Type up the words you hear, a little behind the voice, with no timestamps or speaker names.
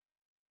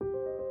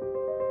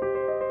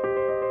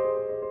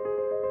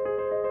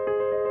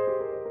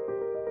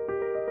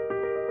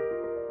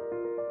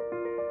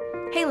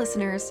Hey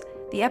listeners,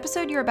 the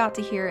episode you're about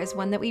to hear is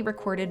one that we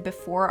recorded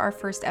before our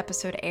first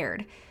episode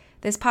aired.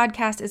 This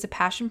podcast is a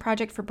passion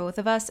project for both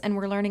of us, and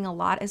we're learning a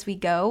lot as we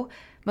go,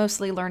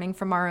 mostly learning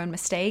from our own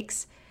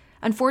mistakes.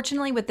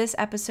 Unfortunately, with this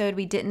episode,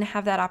 we didn't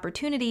have that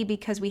opportunity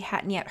because we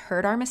hadn't yet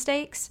heard our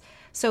mistakes,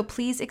 so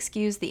please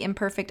excuse the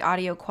imperfect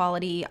audio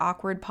quality,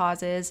 awkward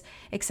pauses,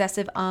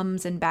 excessive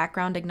ums, and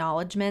background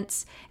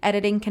acknowledgments.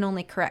 Editing can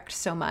only correct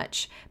so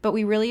much, but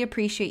we really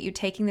appreciate you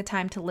taking the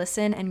time to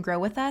listen and grow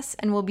with us,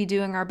 and we'll be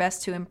doing our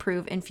best to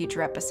improve in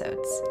future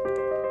episodes.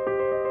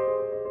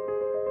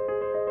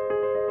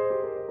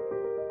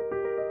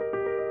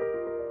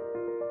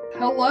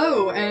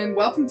 Hello, and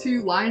welcome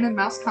to Lion and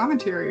Mouse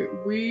Commentary.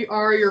 We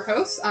are your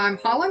hosts. I'm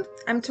Holland.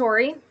 I'm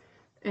Tori.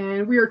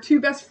 And we are two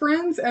best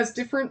friends as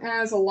different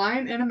as a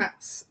lion and a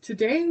mouse.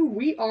 Today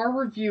we are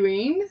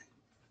reviewing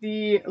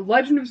the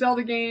Legend of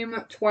Zelda game,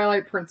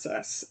 Twilight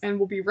Princess, and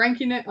we'll be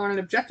ranking it on an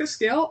objective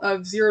scale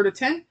of 0 to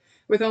 10,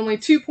 with only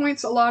 2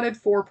 points allotted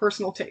for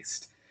personal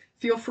taste.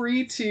 Feel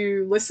free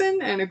to listen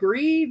and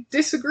agree,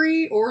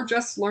 disagree, or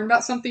just learn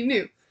about something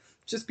new.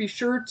 Just be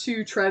sure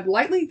to tread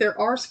lightly. There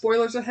are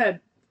spoilers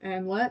ahead.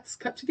 And let's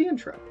cut to the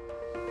intro.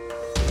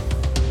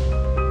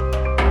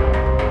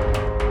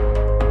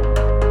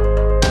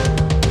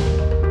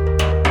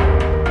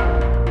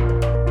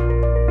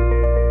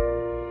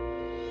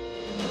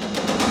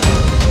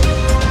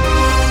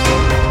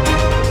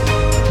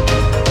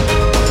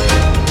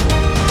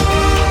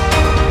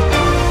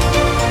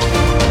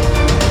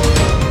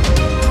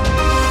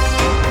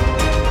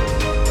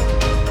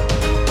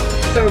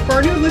 So for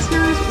our new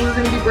listeners, we're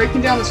going to be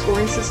breaking down the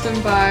scoring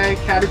system by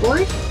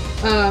category.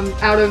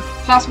 Out of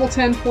possible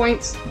 10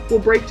 points, we'll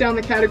break down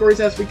the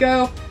categories as we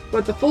go,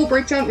 but the full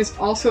breakdown is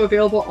also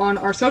available on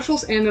our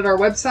socials and at our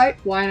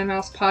website,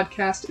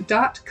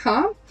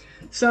 lionandmousepodcast.com.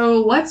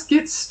 So let's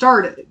get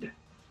started.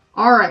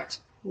 Alright,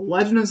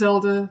 Legend of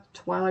Zelda,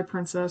 Twilight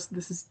Princess.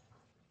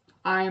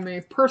 I am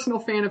a personal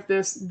fan of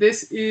this.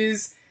 This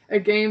is a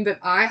game that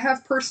I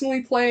have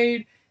personally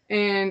played,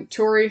 and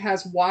Tori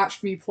has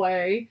watched me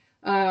play.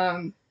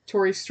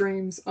 Tori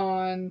streams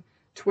on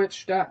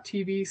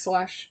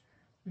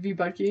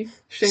twitch.tv/VBudky.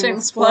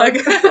 Shameless plug.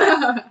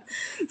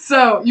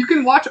 So you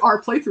can watch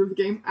our playthrough of the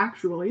game,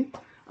 actually,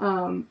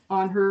 on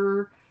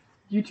her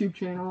YouTube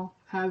channel.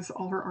 Has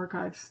all her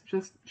archives.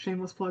 Just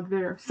shameless plug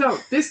there. So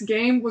this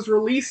game was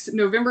released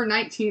November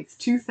 19th,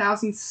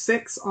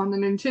 2006 on the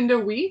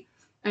Nintendo Wii,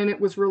 and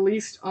it was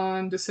released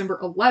on December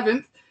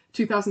 11th,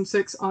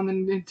 2006 on the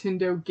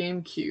Nintendo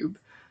GameCube.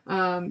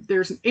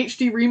 There's an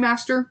HD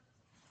remaster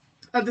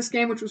of this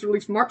game, which was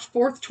released March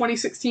 4th,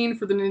 2016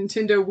 for the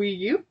Nintendo Wii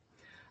U.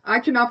 I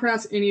cannot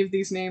pronounce any of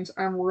these names.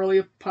 I really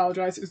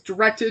apologize. It's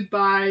directed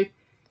by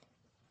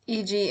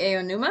E.G.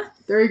 Aonuma.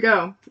 There you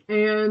go.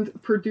 And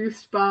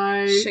produced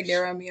by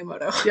Shigeru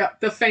Miyamoto. Yeah,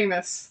 the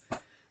famous.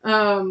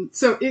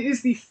 So it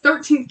is the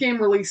 13th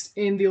game released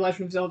in the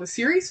Legend of Zelda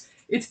series.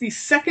 It's the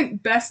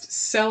second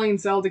best-selling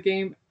Zelda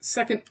game,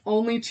 second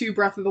only to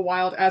Breath of the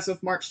Wild as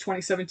of March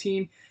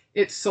 2017.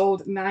 It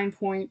sold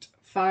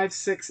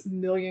 9.56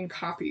 million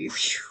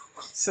copies.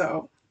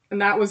 So,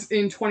 and that was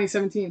in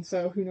 2017,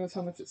 so who knows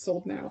how much it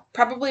sold now.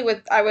 Probably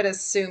I would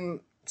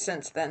assume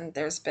since then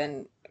there's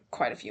been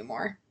quite a few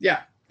more.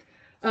 Yeah.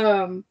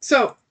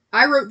 So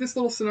I wrote this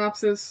little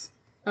synopsis,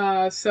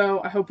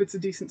 so I hope it's a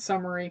decent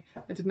summary.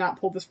 I did not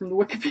pull this from the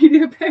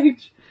Wikipedia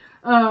page.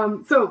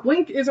 So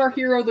Link is our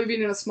hero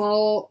living in a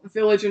small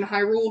village in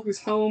Hyrule whose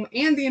home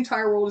and the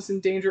entire world is in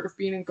danger of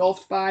being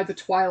engulfed by the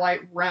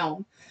Twilight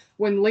realm.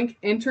 When Link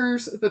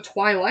enters the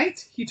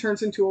Twilight, he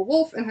turns into a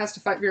wolf and has to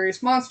fight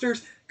various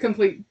monsters,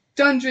 complete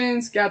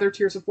dungeons, gather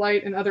Tears of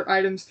Light and other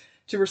items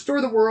to restore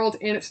the world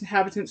and its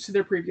inhabitants to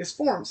their previous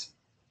forms.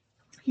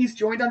 He's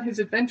joined on his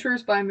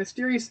adventures by a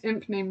mysterious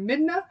imp named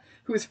Midna,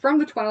 who is from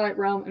the Twilight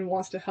Realm and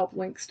wants to help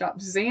Link stop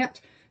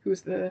Zant, who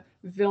is the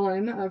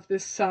villain of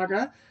this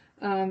saga.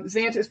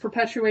 Zant is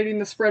perpetuating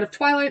the spread of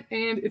Twilight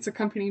and its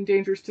accompanying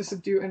dangers to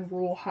subdue and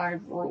rule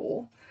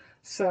Hyrule.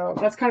 So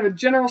that's kind of a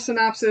general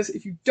synopsis.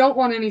 If you don't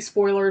want any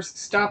spoilers,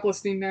 stop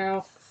listening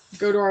now.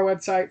 Go to our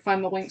website,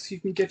 find the link so you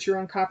can get your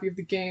own copy of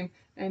the game,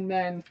 and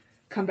then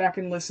come back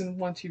and listen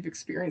once you've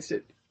experienced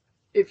it.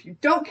 If you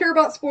don't care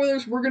about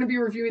spoilers, we're going to be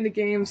reviewing the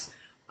games.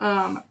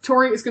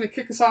 Tori is going to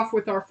kick us off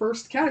with our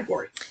first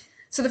category.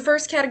 So the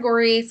first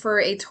category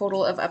for a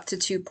total of up to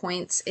 2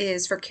 points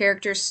is for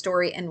character,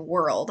 story, and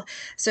world.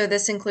 So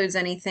this includes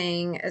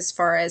anything as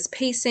far as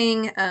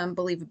pacing,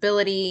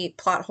 believability,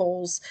 plot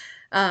holes,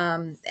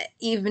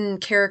 even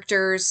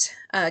characters,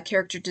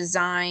 character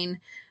design,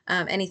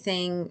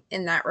 anything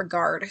in that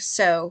regard.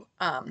 So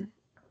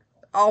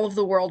all of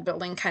the world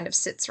building kind of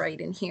sits right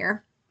in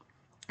here.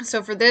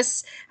 So for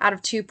this, out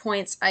of 2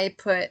 points,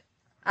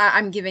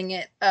 I'm giving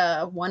it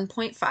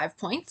 1.5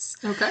 points.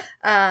 Okay.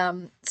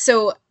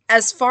 So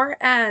as far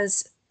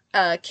as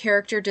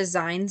character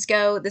designs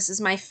go, this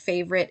is my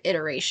favorite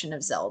iteration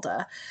of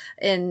Zelda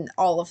in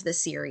all of the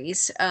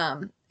series.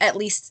 at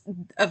least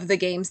of the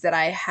games that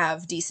I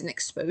have decent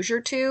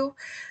exposure to.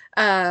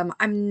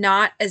 I'm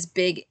not as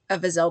big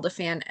of a Zelda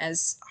fan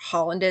as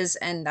Holland is,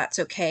 and that's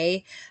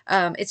okay.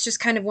 It's just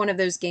kind of one of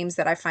those games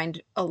that I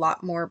find a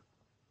lot more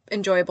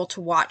enjoyable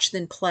to watch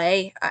than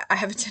play. I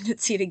have a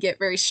tendency to get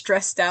very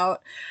stressed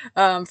out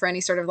for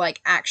any sort of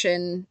like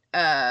action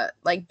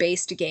like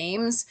based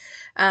games.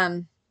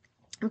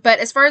 But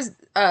as far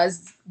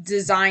as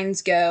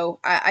designs go,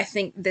 I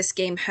think this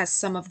game has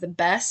some of the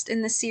best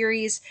in the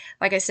series.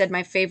 Like I said,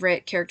 my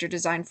favorite character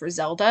design for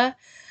Zelda.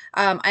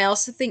 I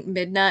also think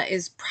Midna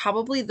is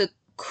probably the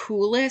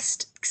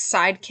coolest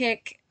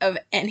sidekick of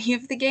any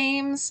of the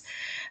games.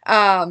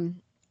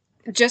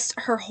 Just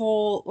her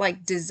whole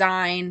like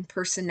design,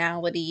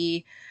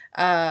 personality,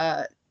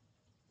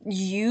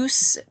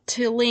 use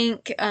to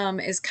Link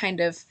is kind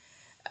of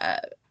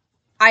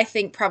I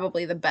think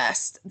probably the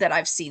best that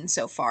I've seen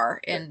so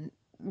far in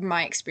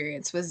my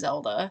experience with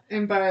Zelda.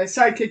 And by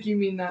sidekick, you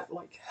mean that,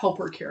 like,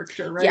 helper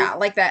character, right? Yeah,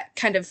 like that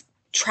kind of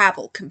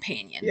travel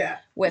companion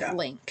with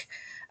Link.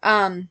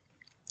 Now,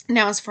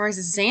 as far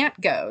as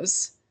Zant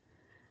goes,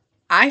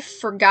 I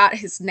forgot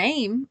his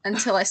name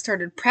until I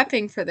started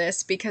prepping for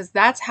this because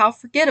that's how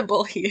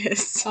forgettable he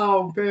is.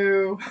 Oh,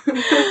 boo.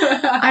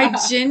 I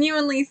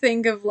genuinely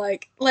think of,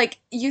 like,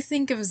 you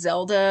think of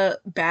Zelda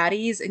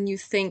baddies and you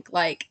think,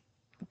 like,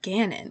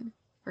 Ganon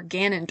or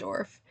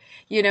Ganondorf.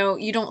 You know,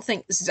 you don't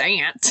think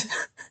Zant.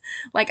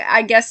 Like,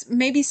 I guess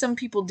maybe some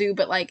people do,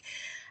 but like,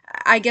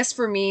 I guess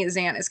for me,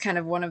 Zant is kind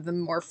of one of the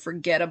more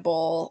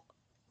forgettable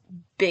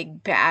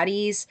big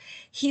baddies.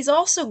 He's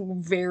also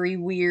very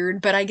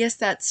weird, but I guess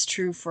that's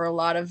true for a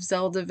lot of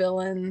Zelda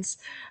villains.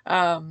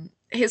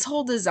 His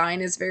whole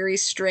design is very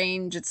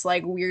strange. It's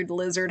like weird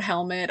lizard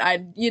helmet. I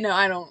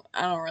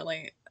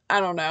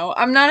don't know.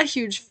 I'm not a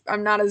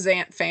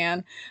Zant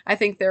fan. I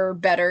think there are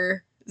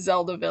better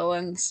Zelda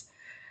villains.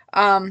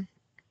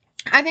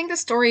 I think the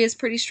story is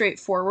pretty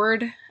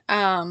straightforward.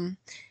 I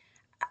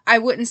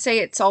wouldn't say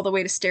it's all the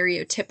way to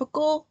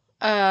stereotypical.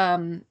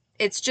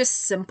 It's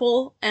just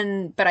simple,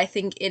 but I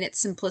think in its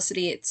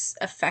simplicity, it's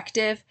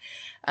effective.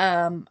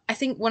 I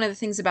think one of the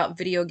things about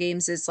video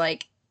games is,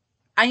 like,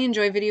 I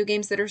enjoy video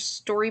games that are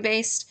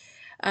story-based.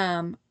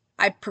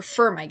 I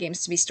prefer my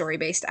games to be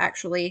story-based,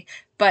 actually,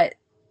 but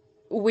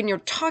when you're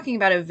talking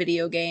about a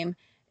video game,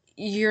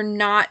 you're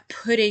not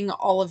putting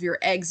all of your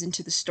eggs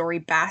into the story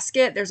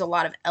basket. There's a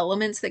lot of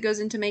elements that goes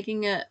into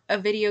making a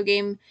video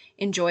game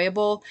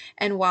enjoyable.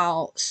 And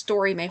while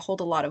story may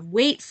hold a lot of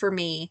weight for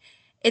me,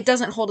 it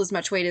doesn't hold as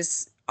much weight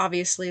as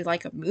obviously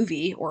like a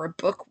movie or a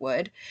book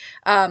would.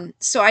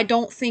 So I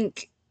don't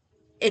think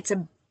it's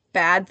a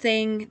bad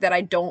thing that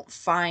I don't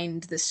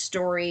find the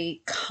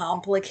story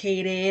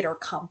complicated or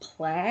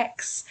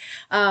complex.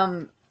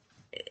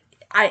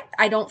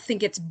 I don't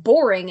think it's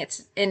boring.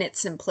 It's in its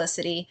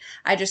simplicity.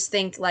 I just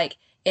think like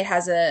it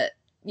has a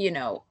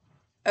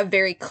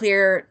very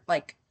clear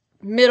like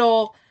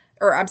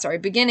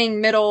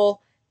beginning,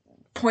 middle,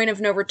 point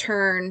of no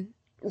return,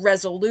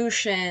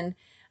 resolution.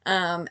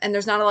 And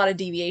there's not a lot of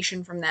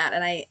deviation from that.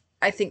 And I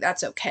think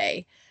that's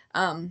okay.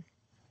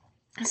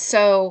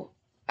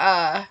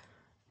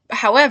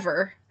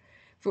 However,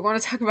 if we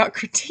want to talk about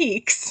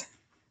critiques,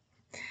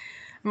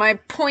 my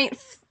point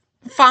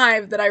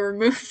 5 that I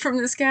removed from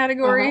this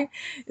category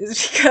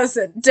is because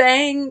of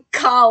dang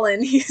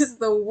Colin. He's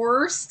the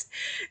worst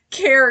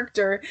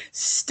character.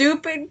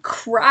 Stupid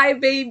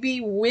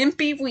crybaby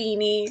wimpy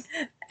weenie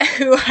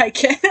who I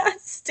cannot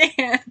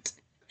stand.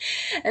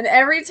 And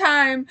every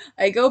time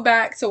I go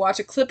back to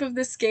watch a clip of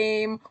this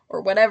game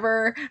or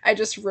whatever, I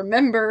just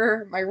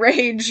remember my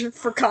rage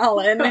for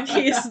Colin.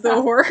 He's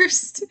the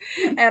worst,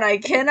 and I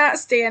cannot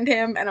stand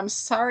him, and I'm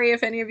sorry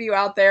if any of you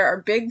out there are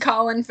big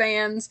Colin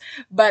fans,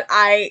 but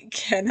I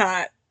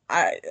cannot.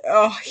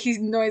 He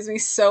annoys me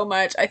so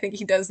much. I think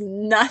he does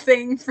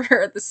nothing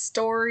for the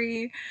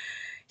story.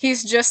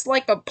 He's just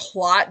like a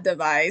plot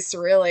device,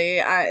 really.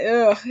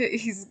 And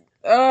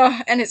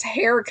his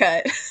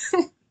haircut.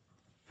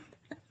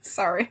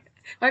 Sorry.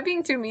 Am I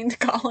being too mean to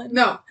Colin?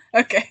 No.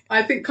 Okay.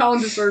 I think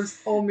Colin deserves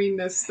all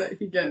meanness that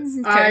he gets.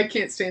 Okay. I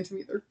can't stand him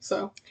either,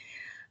 so.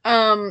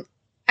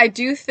 I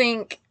do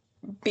think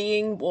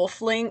being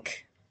Wolf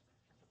Link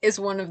is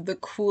one of the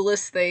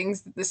coolest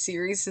things that the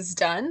series has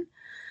done.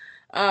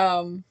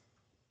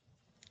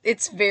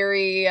 It's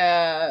very,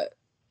 I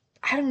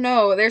don't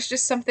know, there's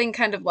just something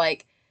kind of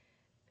like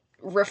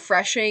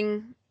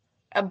refreshing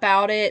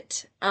about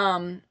it.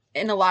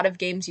 In a lot of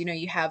games,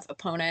 you have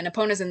Epona, and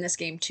Epona's in this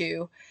game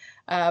too.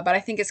 But I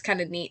think it's kind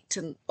of neat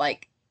to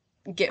like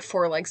get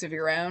 4 legs of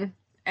your own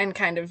and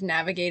kind of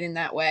navigate in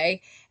that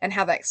way, and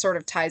how that sort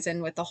of ties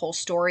in with the whole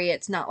story.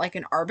 It's not like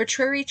an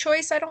arbitrary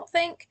choice, I don't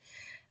think,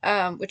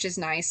 which is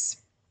nice.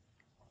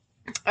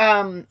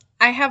 I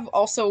have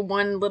also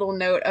one little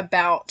note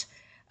about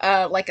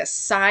like a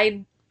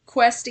side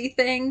questy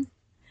thing,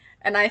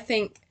 and I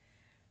think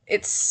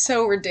it's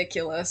so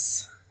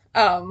ridiculous.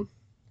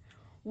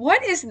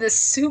 What is this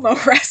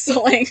sumo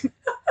wrestling?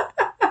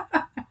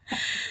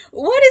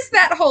 What is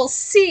that whole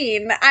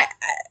scene?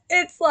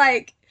 It's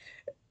like,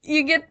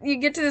 you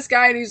get to this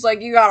guy and he's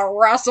like, you gotta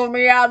wrestle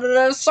me out of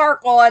the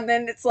circle, and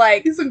then it's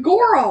like, he's a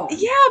Goron.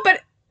 Yeah,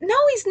 but no,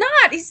 he's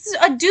not. He's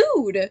a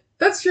dude.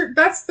 That's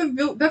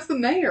the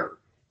mayor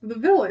of the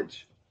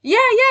village.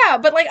 Yeah,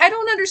 but like I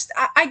don't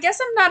understand. I guess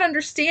I'm not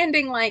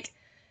understanding. Like,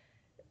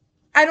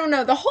 I don't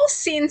know. The whole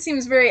scene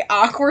seems very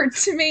awkward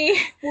to me.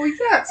 Well,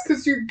 yeah, it's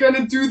because you're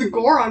gonna do the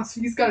Goron, so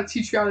he's got to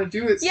teach you how to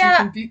do it so you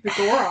can beat the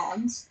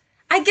Gorons.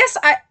 I guess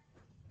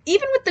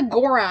even with the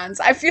Gorons,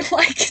 I feel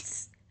like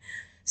it's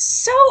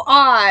so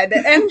odd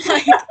and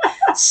like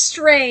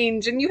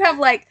strange, and you have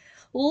like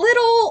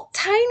little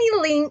tiny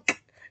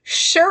Link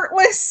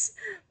shirtless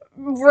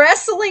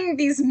wrestling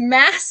these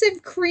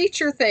massive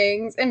creature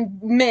things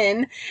and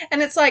men,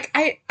 and it's like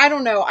I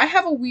don't know.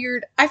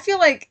 I feel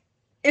like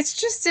it's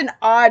just an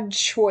odd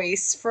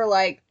choice for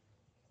like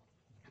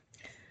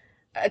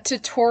a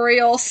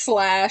tutorial /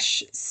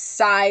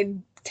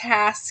 side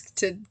task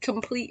to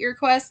complete your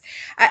quest.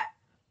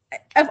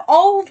 Of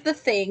all of the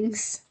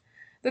things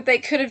that they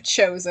could have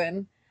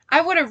chosen,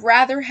 I would have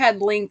rather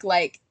had Link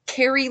like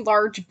carry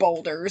large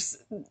boulders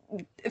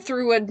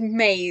through a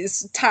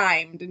maze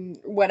timed and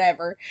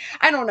whatever.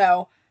 I don't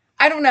know.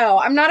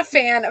 I'm not a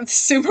fan of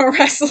sumo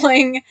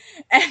wrestling,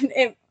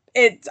 and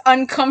it's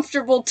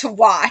uncomfortable to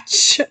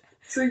watch.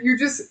 So you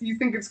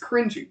think it's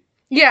cringy?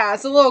 Yeah,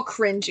 it's a little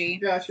cringy.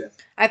 Gotcha.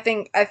 I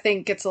think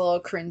it's a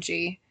little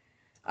cringy.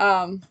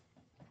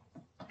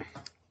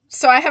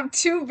 So I have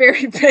two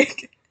very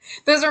big.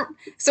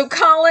 So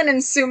Colin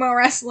and sumo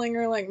wrestling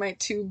are like my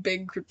two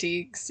big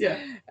critiques. Yeah.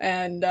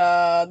 And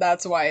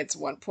that's why it's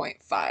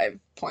 1.5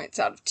 points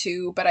out of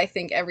 2. But I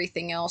think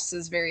everything else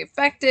is very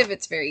effective.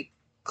 It's very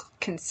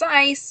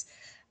concise.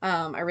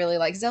 I really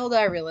like Zelda.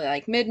 I really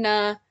like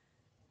Midna.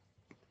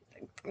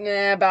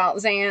 About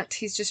Zant,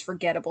 he's just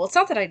forgettable. It's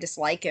not that I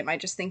dislike him. I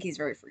just think he's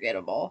very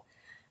forgettable.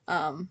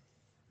 And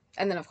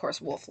then, of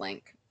course, Wolf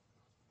Link.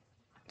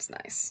 It's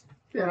nice.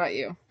 Yeah. What about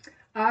you?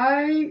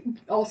 I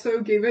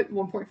also gave it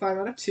 1.5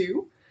 out of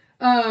 2.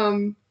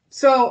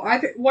 So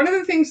one of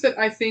the things that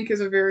I think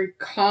is a very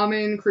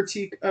common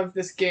critique of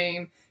this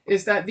game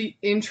is that the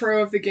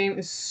intro of the game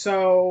is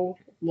so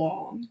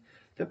long.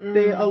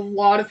 A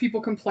lot of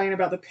people complain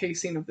about the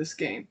pacing of this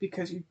game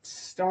because you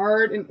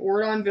start in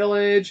Ordon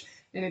Village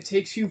and it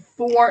takes you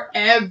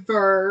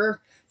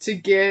forever to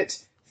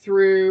get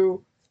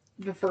through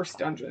the first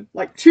dungeon.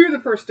 Like, to the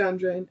first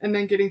dungeon, and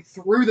then getting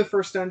through the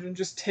first dungeon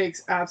just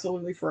takes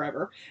absolutely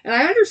forever. And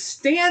I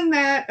understand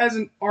that as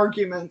an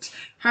argument.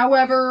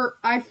 However,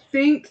 I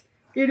think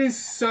it is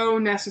so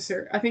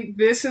necessary. I think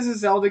this as a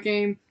Zelda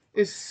game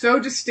is so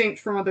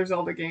distinct from other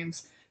Zelda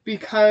games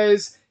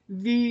because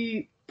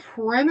the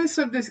premise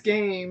of this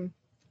game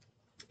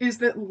is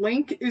that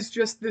Link is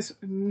just this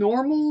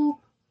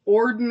normal,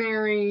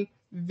 ordinary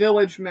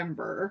village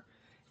member,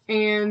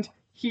 and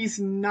he's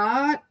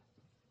not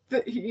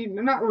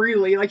not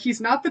really. Like,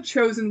 he's not the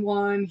chosen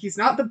one. He's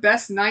not the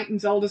best knight in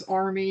Zelda's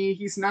army.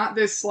 He's not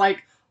this,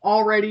 like,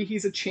 already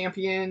he's a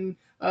champion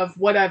of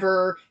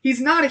whatever.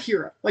 He's not a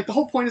hero. Like, the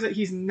whole point is that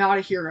he's not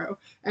a hero.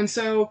 And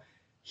so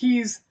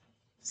he's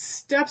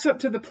steps up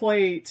to the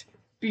plate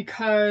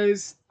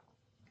because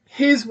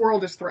his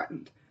world is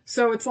threatened.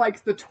 So it's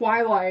like the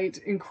Twilight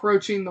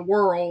encroaching the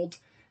world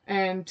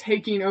and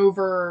taking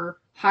over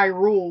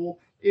Hyrule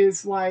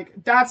is like,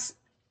 that's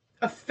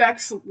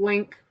affects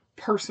Link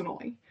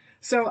personally.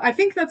 So I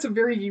think that's a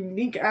very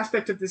unique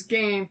aspect of this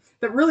game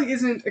that really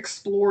isn't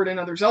explored in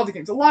other Zelda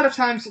games. A lot of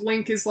times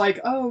Link is like,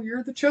 oh,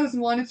 you're the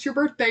chosen one, it's your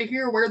birthday,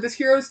 here, wear this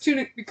hero's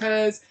tunic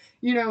because,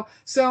 you know,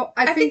 so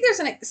I think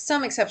there's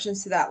some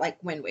exceptions to that,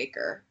 like Wind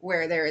Waker,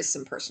 where there is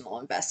some personal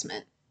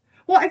investment.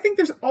 Well, I think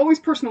there's always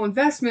personal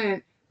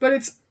investment,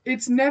 but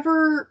it's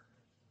never,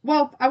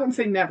 well, I wouldn't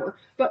say never,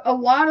 but a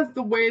lot of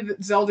the way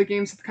that Zelda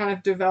games have kind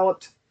of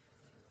developed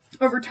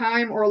over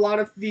time, or a lot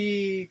of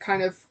the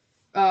kind of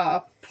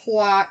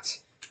plot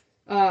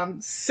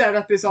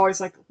setup is always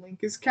like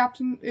Link's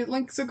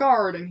a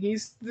guard, and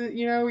he's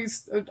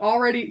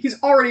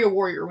already a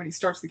warrior when he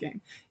starts the game.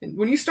 And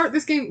when you start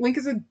this game, Link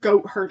is a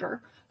goat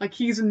herder. Like,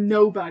 he's a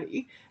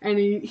nobody, and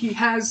he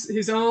has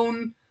his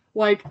own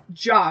like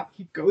job.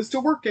 He goes to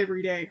work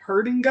every day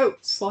herding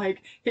goats.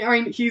 Like, I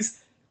mean,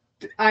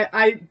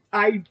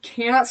 I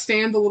cannot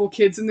stand the little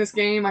kids in this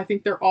game. I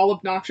think they're all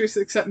obnoxious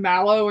except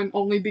Mallow, and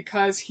only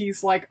because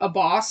he's like a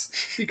boss,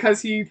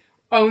 because he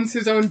owns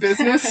his own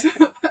business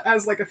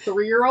as like a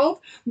 3-year-old.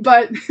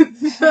 But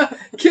the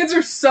kids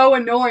are so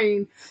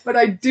annoying. But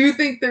I do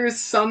think there is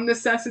some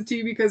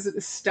necessity because it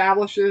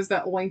establishes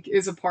that Link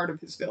is a part of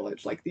his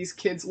village. Like, these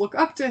kids look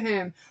up to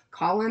him.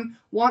 Colin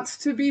wants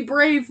to be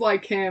brave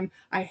like him.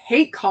 I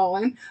hate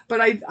Colin, but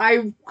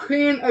I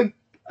can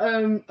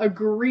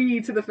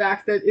agree to the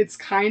fact that it's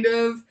kind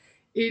of,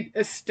 it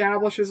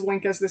establishes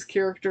Link as this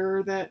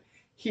character that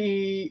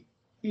he,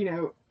 you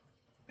know,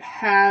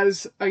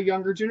 has a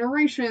younger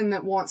generation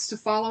that wants to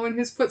follow in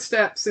his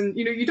footsteps, and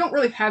you don't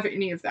really have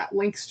any of that.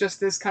 Link's just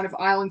this kind of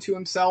island to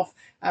himself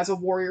as a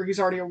warrior. He's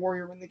already a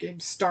warrior when the game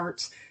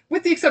starts,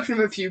 with the exception of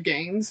a few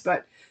games,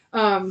 but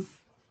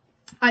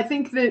I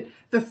think that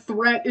the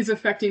threat is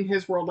affecting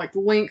his world. Like,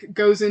 Link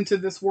goes into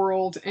this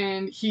world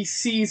and he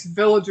sees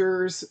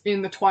villagers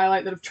in the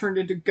Twilight that have turned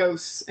into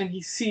ghosts, and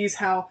he sees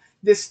how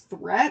this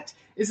threat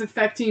is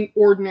affecting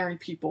ordinary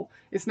people.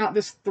 It's not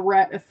this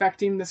threat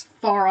affecting this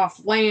far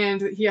off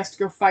land that he has to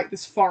go fight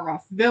this far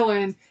off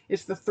villain.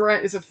 It's the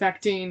threat is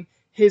affecting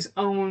his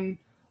own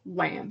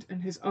land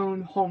and his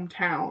own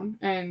hometown,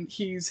 and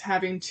he's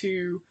having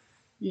to,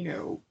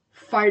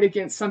 fight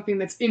against something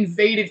that's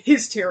invaded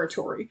his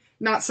territory,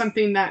 not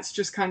something that's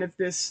just kind of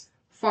this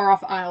far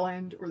off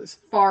island or this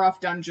far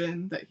off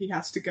dungeon that he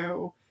has to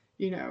go,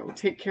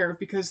 take care of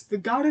because the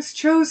goddess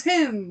chose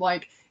him.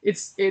 Like,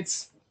 it's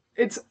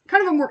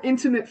kind of a more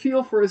intimate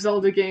feel for a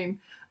Zelda game.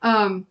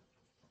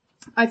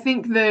 I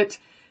think that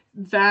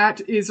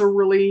is a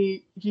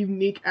really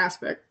unique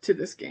aspect to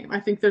this game. I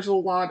think there's a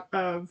lot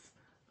of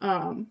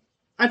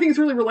I think it's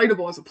really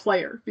relatable as a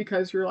player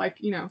because you're like,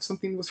 if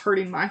something was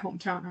hurting my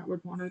hometown, I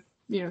would want to,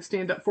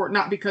 stand up for it.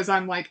 Not because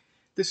I'm like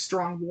this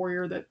strong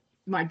warrior that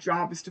my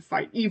job is to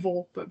fight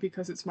evil, but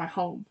because it's my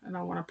home and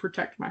I want to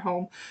protect my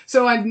home.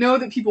 So I know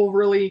that people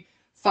really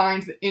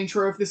find the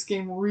intro of this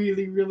game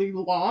really, really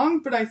long,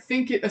 but I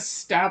think it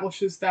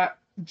establishes that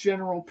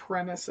general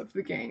premise of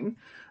the game.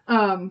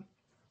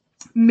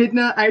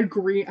 Midna, I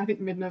agree. I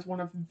think Midna is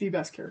one of the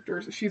best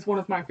characters. She's one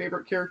of my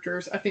favorite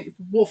characters. I think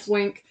Wolf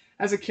Link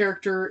as a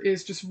character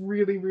is just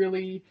really,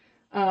 really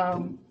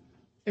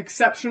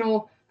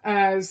exceptional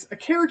as a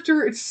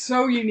character. It's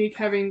so unique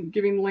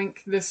giving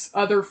Link this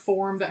other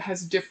form that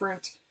has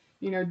different,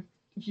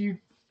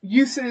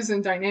 uses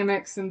and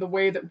dynamics, and the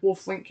way that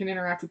Wolf Link can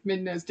interact with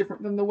Midna is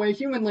different than the way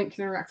human Link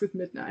can interact with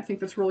Midna. I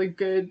think that's really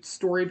good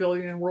story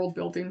building and world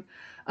building.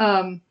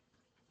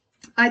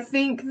 I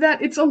think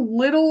that it's a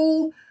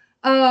little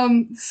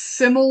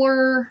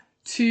similar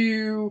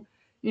to,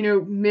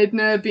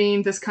 Midna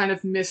being this kind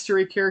of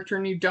mystery character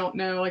and you don't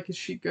know, like, is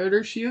she good or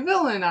is she a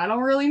villain? I don't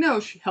really know.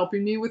 Is she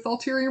helping me with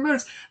ulterior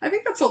motives? I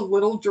think that's a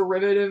little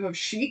derivative of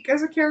Sheik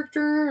as a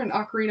character and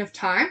Ocarina of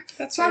Time.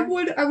 That's so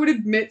fair. I would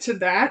admit to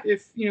that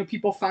if,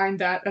 people find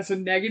that as a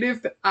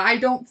negative, but I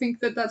don't think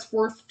that that's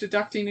worth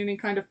deducting any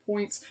kind of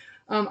points.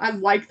 I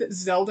like that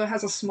Zelda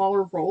has a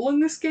smaller role in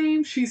this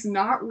game. She's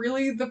not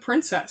really the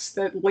princess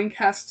that Link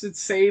has to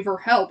save or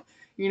help.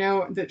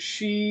 That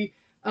she,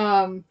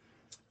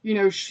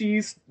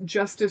 she's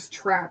just as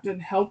trapped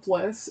and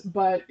helpless,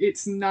 but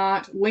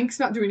Link's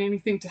not doing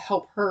anything to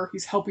help her.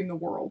 He's helping the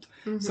world.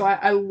 Mm-hmm. So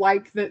I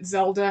like that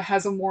Zelda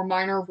has a more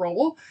minor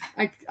role.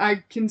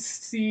 I can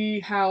see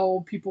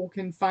how people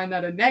can find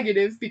that a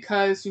negative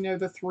because,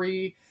 the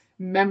three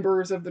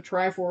members of the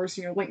Triforce,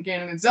 Link,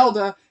 Ganon, and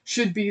Zelda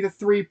should be the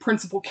three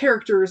principal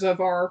characters of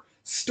our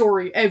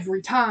story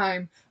every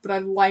time, but I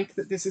like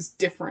that this is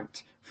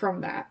different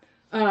from that.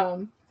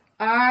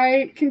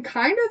 I can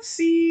kind of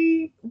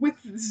see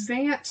with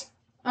Zant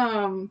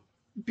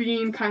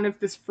being kind of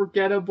this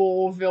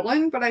forgettable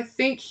villain, but I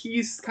think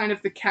he's kind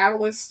of the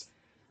catalyst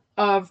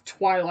of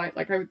Twilight.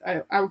 Like,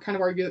 I would kind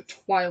of argue that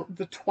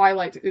the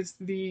Twilight is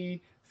the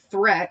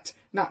threat,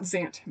 not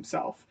Zant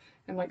himself.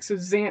 And, so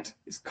Zant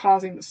is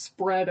causing the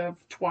spread of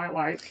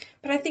Twilight.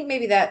 But I think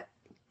maybe that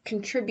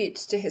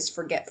contributes to his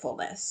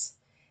forgetfulness.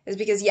 Is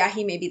because, yeah,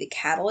 he may be the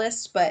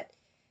catalyst, but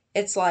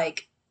it's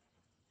like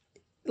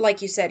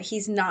you said,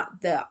 he's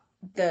not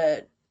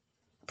the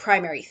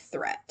primary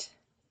threat.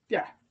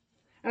 Yeah.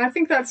 And I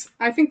think that's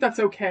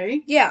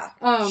okay. Yeah,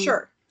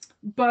 sure.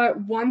 But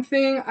one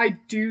thing I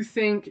do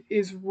think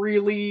is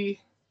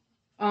really,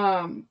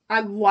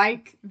 I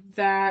like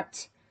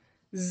that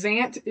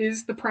Zant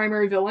is the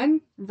primary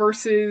villain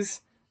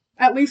versus,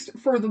 at least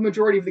for the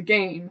majority of the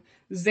game,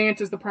 Zant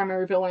is the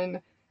primary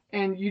villain,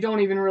 and you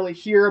don't even really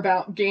hear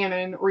about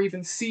Ganon or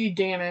even see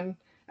Ganon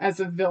as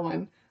a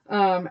villain.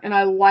 And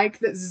I like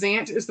that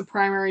Zant is the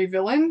primary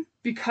villain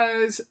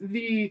because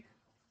the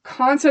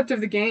concept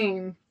of the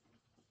game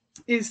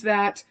is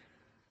that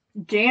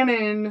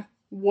Ganon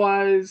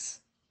was,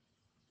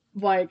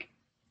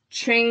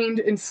 chained,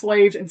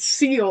 enslaved, and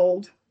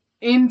sealed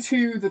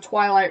into the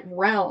Twilight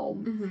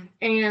realm. Mm-hmm.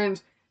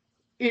 And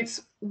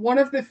it's one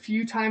of the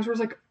few times where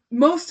it's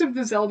most of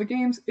the Zelda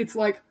games, it's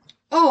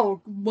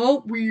oh,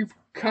 well, we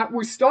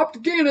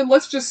stopped Ganon,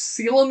 let's just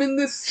seal him in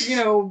this,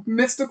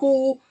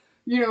 mystical,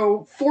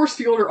 force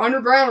field or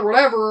underground or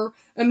whatever,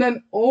 and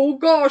then, oh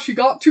gosh, he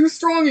got too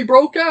strong, he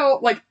broke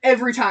out,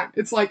 every time.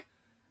 It's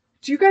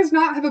do you guys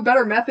not have a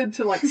better method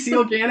to,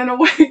 seal Ganon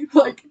away?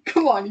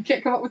 Come on, you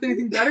can't come up with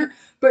anything better?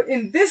 But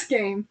in this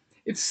game,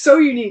 it's so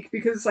unique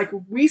because,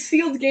 we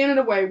sealed Ganon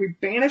away, we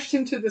banished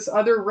him to this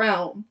other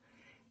realm,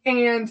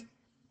 and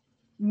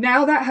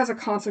now that has a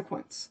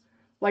consequence.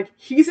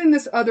 He's in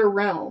this other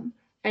realm,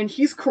 and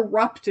he's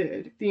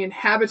corrupted the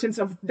inhabitants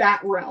of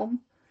that realm,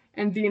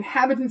 and the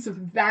inhabitants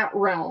of that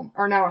realm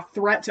are now a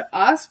threat to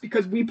us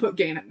because we put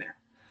Ganon there.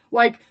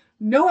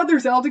 No other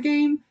Zelda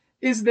game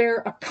is there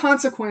a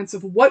consequence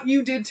of what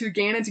you did to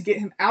Ganon to get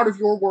him out of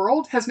your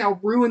world has now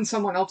ruined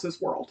someone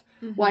else's world.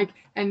 Mm-hmm.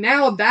 And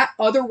now that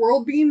other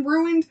world being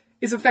ruined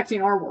is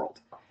affecting our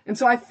world. And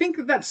so I think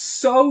that's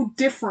so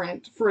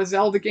different for a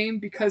Zelda game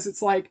because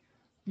it's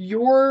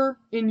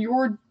in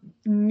your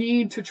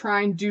need to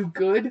try and do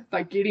good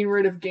by getting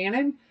rid of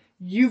Ganon,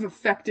 you've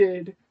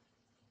affected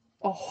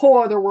a whole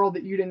other world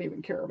that you didn't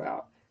even care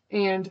about.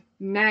 And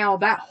now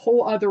that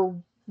whole other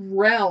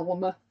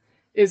realm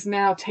is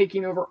now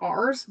taking over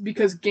ours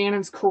because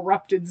Ganon's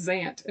corrupted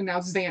Zant, and now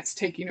Zant's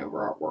taking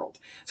over our world.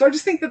 So I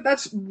just think that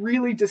that's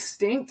really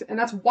distinct, and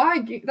that's why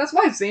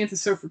Zant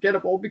is so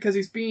forgettable, because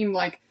he's being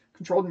like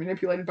controlled and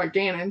manipulated by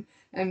Ganon,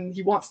 and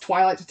he wants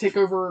Twilight to take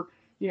over,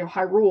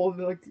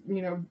 Hyrule,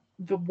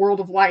 the world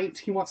of light.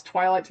 He wants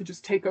Twilight to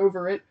just take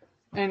over it,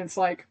 and it's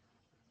like,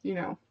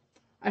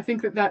 I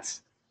think that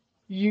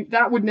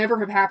would never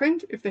have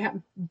happened if they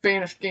hadn't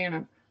banished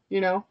Ganon.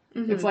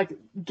 Mm-hmm. It's like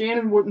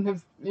Ganon wouldn't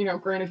have,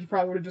 granted he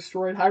probably would have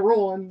destroyed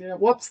Hyrule, and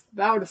whoops,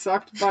 that would have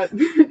sucked. But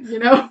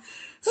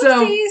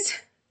Oopsies.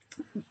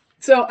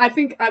 So I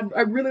think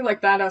I really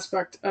like that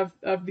aspect of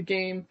the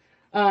game.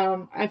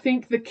 I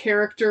think the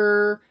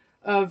character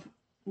of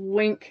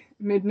Link,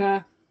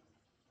 Midna,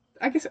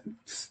 I guess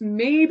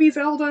maybe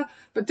Zelda,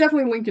 but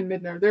definitely Link and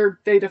Midna.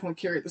 They definitely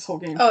carry this whole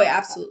game. Oh, yeah,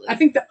 absolutely. I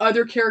think the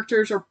other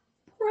characters are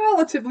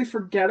relatively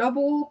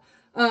forgettable.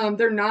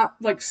 They're not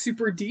like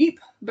super deep,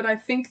 but I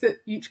think that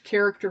each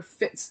character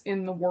fits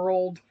in the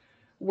world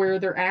where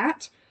they're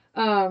at.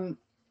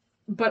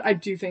 But I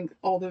do think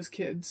all those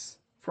kids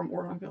from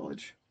Ordon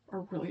Village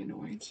are really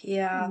annoying.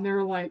 Yeah. And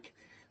they're like,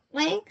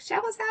 Link, show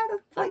us how to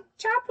like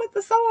chop with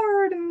the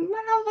sword, and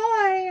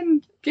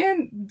and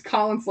again,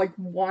 Colin's like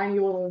whiny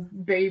little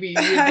baby.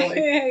 I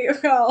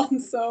hate Colin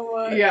so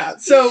much. Yeah.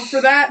 So for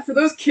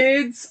those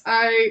kids,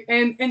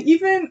 and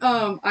even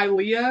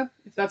Ilea,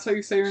 if that's how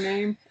you say her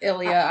name.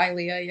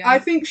 Ilea, yeah. I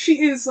think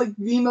she is like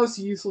the most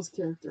useless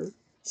character.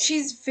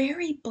 She's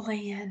very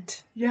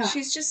bland. Yeah.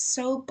 She's just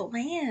so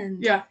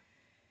bland. Yeah.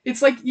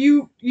 It's like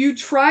you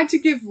tried to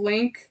give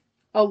Link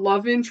a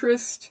love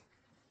interest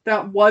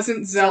that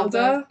wasn't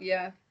Zelda.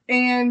 Yeah.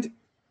 And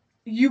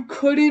you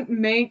couldn't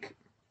make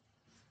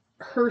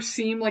her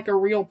seem like a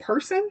real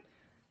person.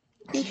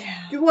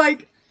 Yeah.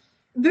 Like,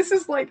 this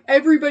is like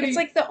everybody... It's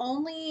like the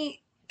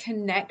only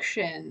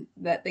connection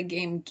that the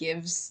game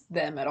gives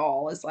them at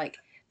all is like,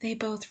 they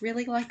both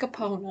really like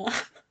Epona.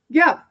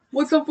 Yeah,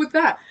 what's up with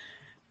that?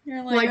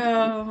 You're like,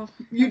 oh,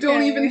 you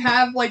don't even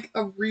have like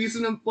a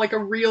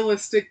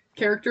realistic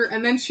character,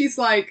 and then she's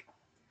like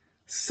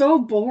so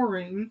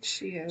boring.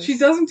 She is. She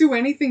doesn't do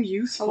anything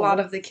useful. A lot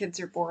of the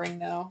kids are boring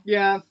though.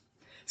 Yeah.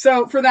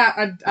 So for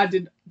that, I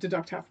did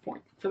deduct half a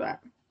point for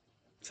that.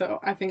 So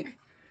I think.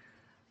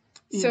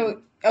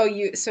 So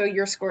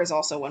your score is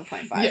also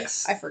 1.5.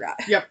 Yes. I forgot.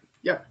 Yep.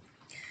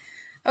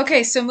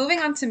 Okay, so moving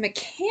on to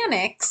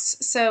mechanics.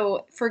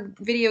 So for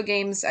video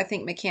games, I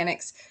think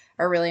mechanics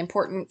are really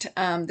important.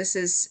 This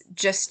is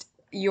just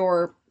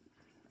your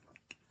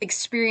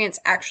experience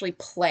actually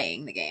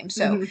playing the game.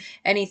 So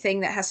anything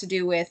that has to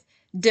do with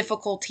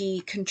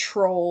difficulty,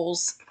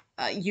 controls,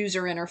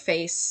 user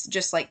interface,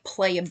 just like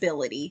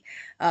playability,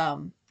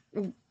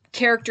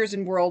 characters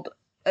and world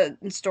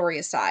and story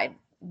aside,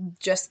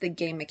 just the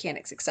game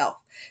mechanics itself.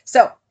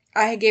 So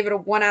I gave it a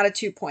 1 out of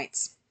 2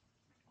 points.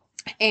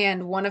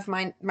 And one of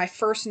my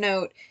first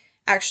note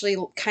actually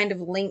kind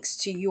of links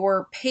to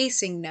your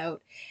pacing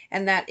note,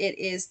 and that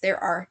there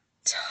are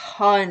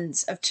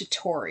tons of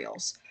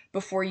tutorials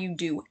before you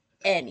do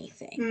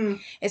anything.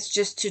 It's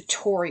just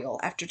tutorial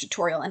after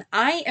tutorial, and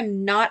I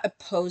am not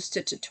opposed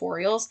to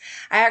tutorials.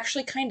 I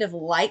actually kind of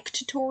like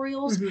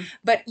tutorials,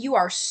 but you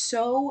are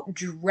so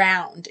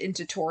drowned in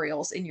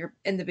tutorials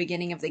in the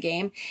beginning of the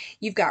game.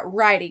 You've got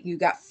riding, you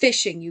got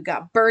fishing, you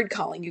got bird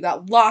calling, you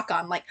got lock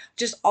on, like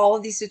just all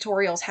of these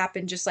tutorials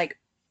happen just like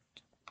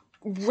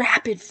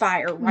rapid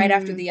fire right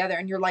after the other,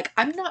 and you're like,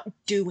 I'm not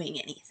doing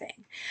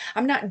anything.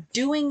 I'm not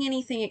doing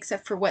anything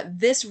except for what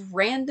this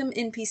random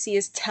NPC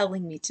is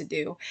telling me to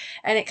do.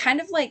 And it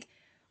kind of like,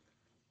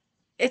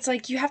 it's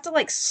like you have to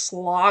like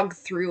slog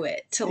through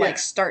it to like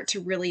start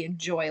to really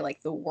enjoy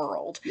like the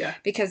world. Yeah.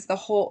 Because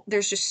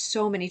there's just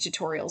so many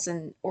tutorials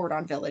in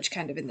Ordon Village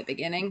kind of in the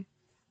beginning.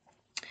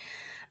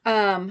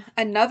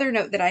 Another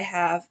note that I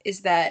have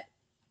is that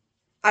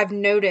I've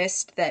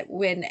noticed that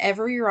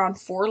whenever you're on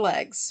 4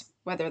 legs,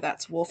 whether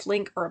that's Wolf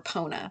Link or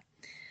Epona,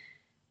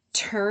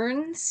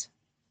 turns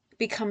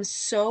become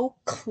so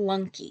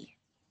clunky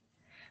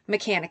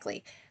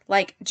mechanically.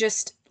 Like,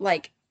 just,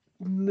 like,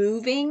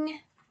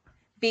 moving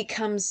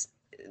becomes...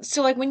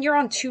 So, like, when you're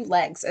on 2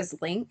 legs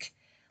as Link,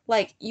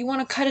 like, you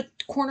want to cut a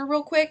corner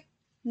real quick?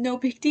 No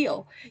big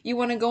deal. You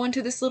want to go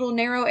into this little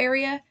narrow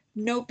area?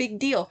 No big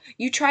deal.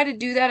 You try to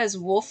do that as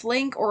Wolf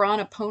Link or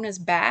on Epona's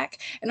back,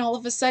 and all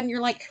of a sudden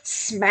you're like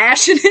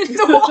smashing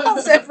into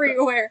walls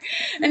everywhere.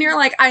 And you're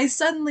like, I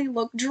suddenly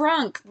look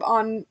drunk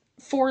on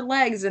 4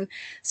 legs. And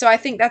so I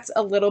think that's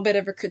a little bit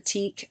of a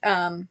critique,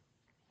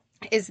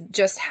 is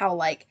just how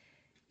like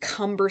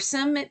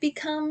cumbersome it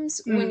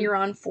becomes when you're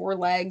on 4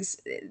 legs.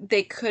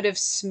 They could have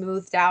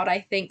smoothed out,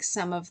 I think,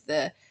 some of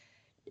the,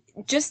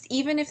 just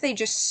even if they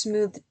just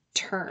smoothed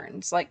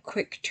turns, like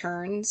quick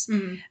turns,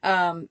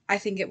 I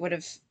think it would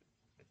have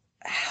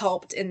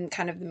helped in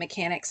kind of the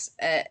mechanics.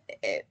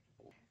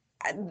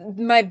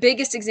 my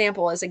biggest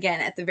example is,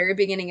 again, at the very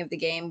beginning of the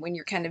game when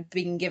you're kind of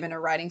being given a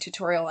riding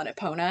tutorial on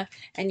Epona,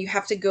 and you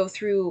have to go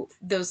through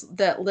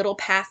the little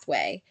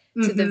pathway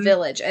to the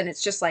village, and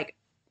it's just like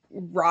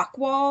rock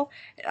wall,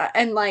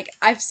 and like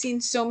I've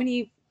seen so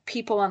many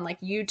people on like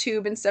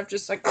YouTube and stuff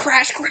just like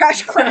crash,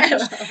 crash,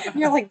 crash, and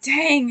you're like,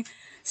 dang.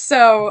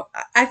 So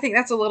I think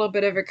that's a little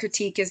bit of a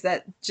critique, is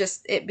that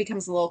just it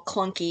becomes a little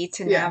clunky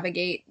to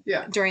navigate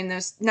during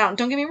those. Now,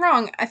 don't get me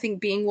wrong. I think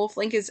being Wolf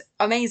Link is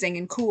amazing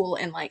and cool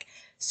and like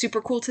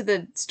super cool to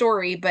the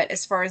story. But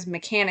as far as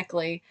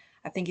mechanically,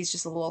 I think he's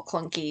just a little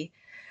clunky.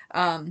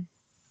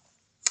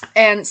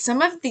 And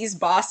some of these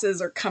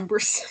bosses are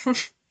cumbersome.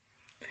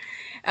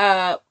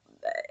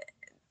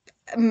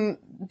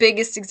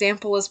 Biggest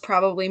example is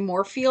probably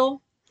Morpheal,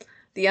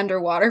 the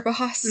underwater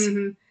boss.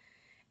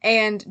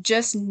 And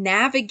just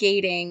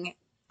navigating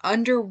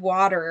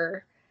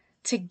underwater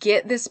to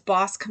get this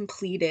boss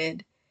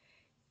completed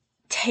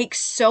takes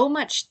so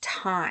much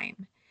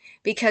time,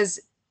 because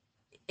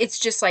it's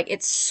just like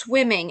it's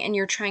swimming and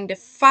you're trying to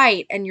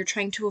fight and you're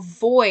trying to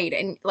avoid,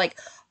 and like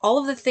all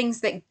of the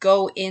things that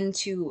go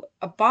into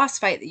a boss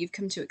fight that you've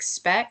come to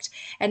expect.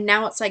 And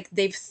now it's like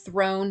they've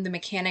thrown the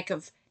mechanic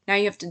of now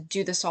you have to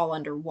do this all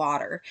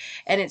underwater,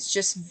 and it's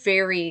just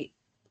very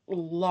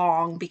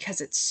long because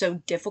it's so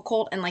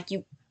difficult, and like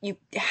you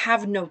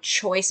have no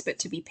choice but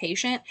to be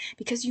patient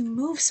because you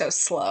move so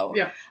slow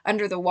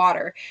under the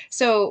water.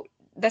 So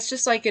that's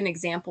just like an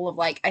example of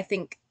like, I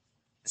think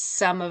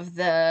some of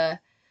the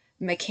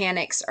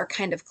mechanics are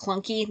kind of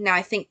clunky. Now,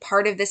 I think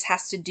part of this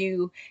has to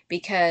do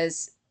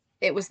because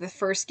it was the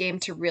first game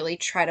to really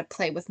try to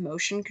play with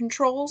motion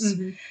controls.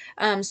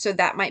 So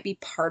that might be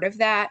part of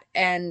that.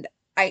 And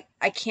I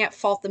can't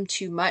fault them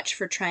too much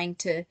for trying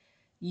to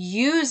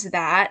use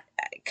that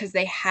because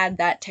they had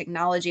that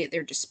technology at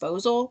their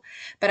disposal.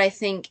 But I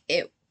think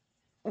it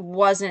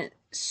wasn't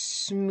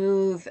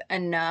smooth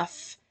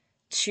enough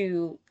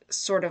to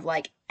sort of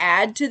like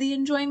add to the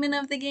enjoyment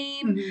of the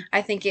game.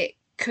 I think it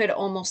could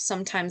almost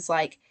sometimes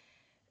like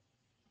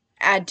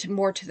add to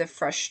more to the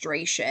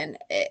frustration.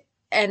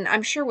 And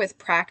I'm sure with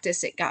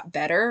practice it got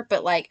better,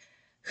 but like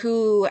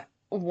who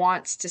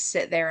wants to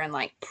sit there and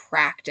like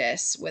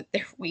practice with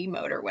their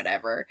Wiimote or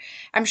whatever?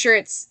 I'm sure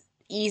it's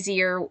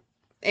easier.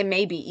 It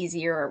may be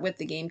easier with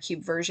the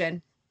GameCube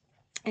version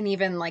and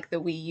even like the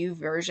Wii U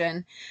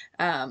version.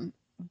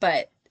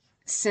 But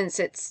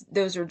since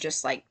those are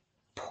just like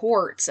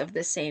ports of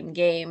the same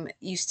game,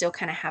 you still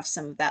kind of have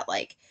some of that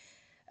like,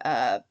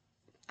 I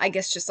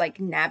guess just like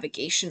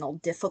navigational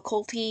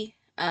difficulty.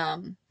 I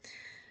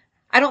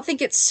don't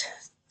think it's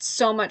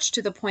so much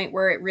to the point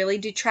where it really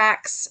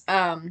detracts.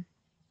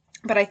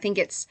 But I think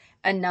it's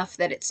enough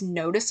that it's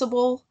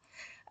noticeable.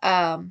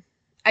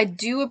 I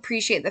do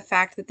appreciate the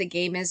fact that the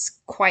game is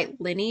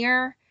quite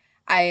linear.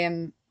 I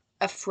am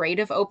afraid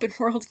of open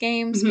world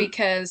games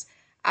because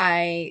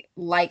I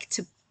like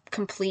to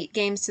complete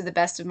games to the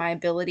best of my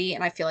ability,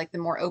 and I feel like the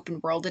more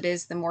open world it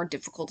is, the more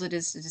difficult it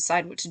is to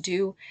decide what to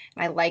do.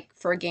 And I like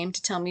for a game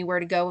to tell me where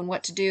to go and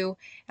what to do.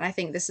 And I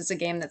think this is a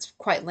game that's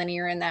quite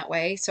linear in that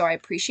way, so I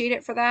appreciate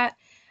it for that.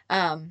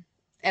 And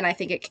I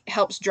think it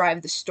helps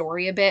drive the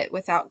story a bit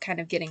without kind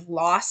of getting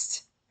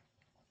lost.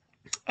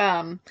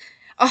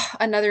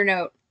 Another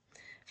note.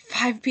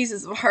 5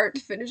 pieces of heart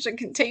to finish a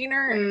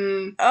container.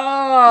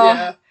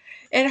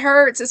 It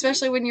hurts,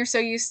 especially when you're so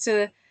used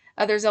to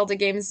other Zelda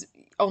games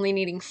only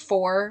needing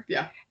 4.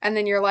 And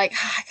then you're like,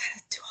 I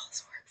gotta do all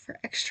this work for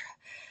extra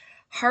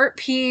heart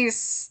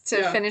piece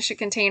to finish a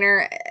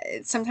container.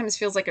 It sometimes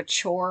feels like a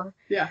chore.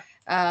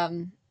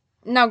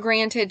 Now,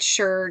 granted,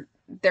 sure,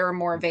 there are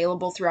more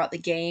available throughout the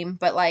game,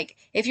 but like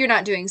if you're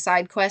not doing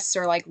side quests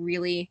or like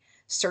really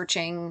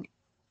searching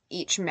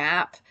each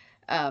map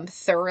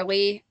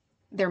thoroughly,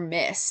 they're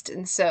missed.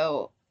 And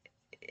so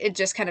it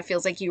just kind of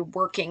feels like you're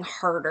working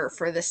harder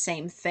for the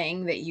same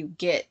thing that you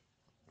get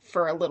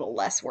for a little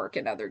less work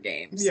in other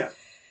games.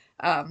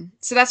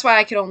 So that's why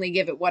I could only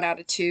give it 1 out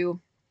of 2.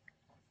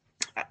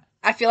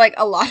 I feel like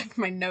a lot of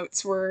my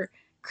notes were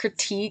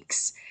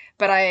critiques,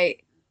 but I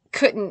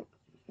couldn't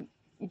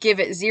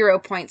give it 0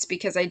 points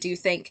because I do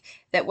think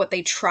that what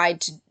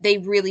they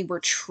really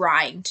were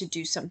trying to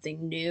do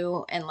something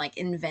new and like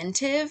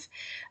inventive.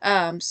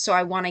 So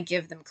I want to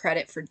give them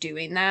credit for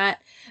doing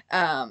that.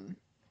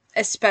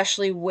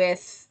 Especially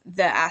with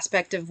the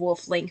aspect of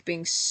Wolf Link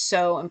being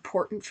so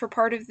important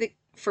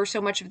for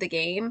so much of the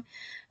game.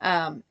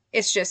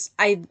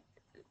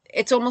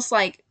 It's almost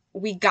like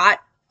we got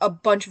a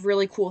bunch of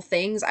really cool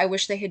things. I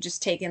wish they had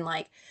just taken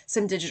like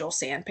some digital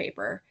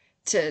sandpaper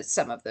to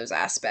some of those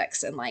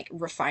aspects and like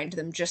refined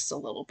them just a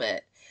little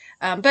bit.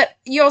 But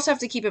you also have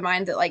to keep in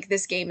mind that like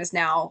this game is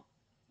now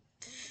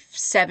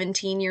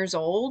 17 years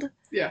old.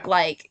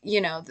 Like,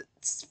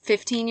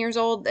 15 years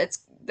old.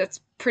 That's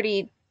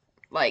pretty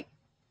like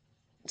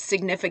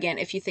significant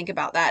if you think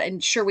about that.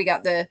 And sure, we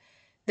got the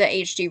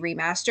HD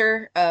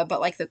remaster,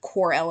 but like the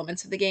core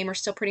elements of the game are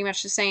still pretty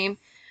much the same.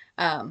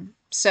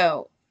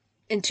 So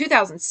in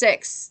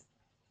 2006,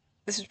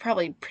 this was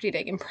probably pretty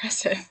dang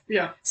impressive.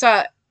 So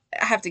I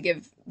have to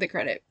give the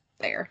credit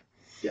there.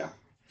 Yeah.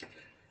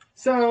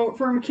 So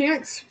for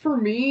mechanics, for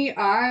me,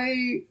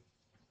 I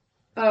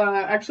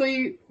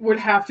actually would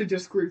have to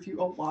disagree with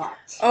you a lot.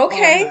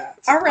 Okay. On that.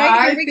 All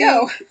right. Here we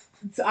go.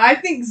 I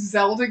think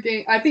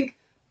I think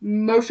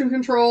motion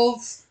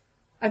controls.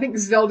 I think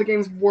Zelda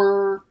games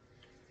were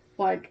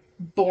like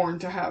born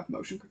to have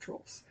motion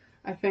controls.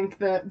 I think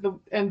that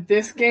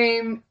this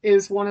game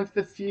is one of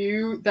the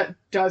few that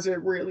does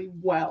it really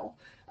well.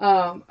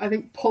 I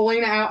think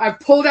I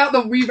pulled out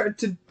the Wii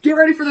to get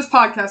ready for this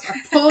podcast.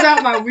 I pulled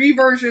out my Wii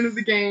version of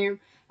the game.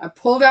 I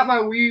pulled out my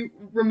Wii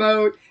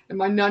remote and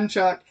my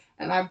nunchuck,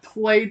 and I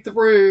played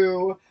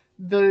through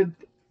the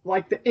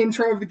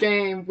intro of the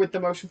game with the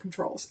motion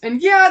controls.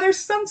 And yeah, there's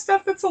some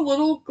stuff that's a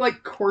little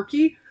like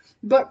quirky,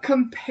 but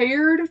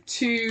compared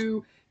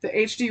to the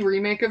HD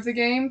remake of the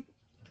game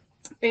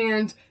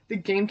and the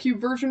GameCube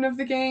version of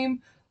the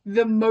game,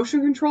 the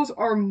motion controls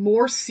are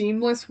more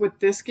seamless with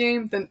this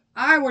game than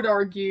I would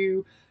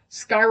argue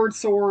Skyward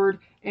Sword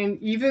and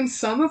even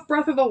some of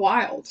Breath of the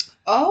Wild.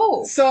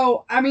 Oh.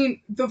 So, I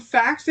mean, the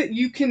fact that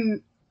you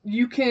can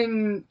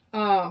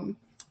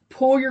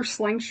pull your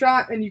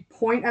slingshot and you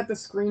point at the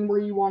screen where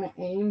you want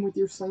to aim with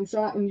your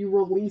slingshot and you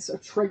release a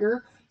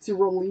trigger to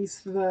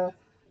release the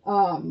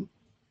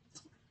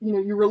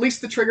you release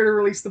the trigger to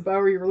release the bow,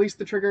 or you release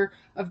the trigger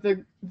of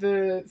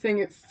the thing.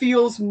 It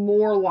feels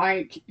more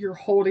like you're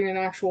holding an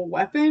actual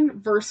weapon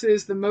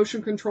versus the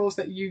motion controls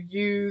that you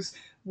use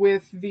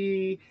with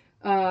the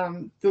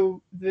Nintendo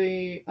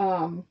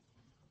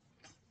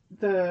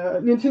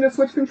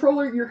Switch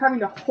controller. You're having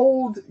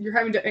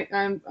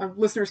to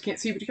listeners can't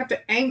see, but you have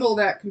to angle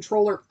that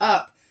controller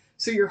up,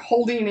 so you're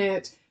holding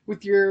it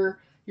with your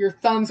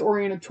thumbs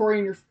oriented toward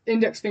and your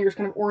index fingers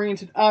kind of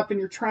oriented up, and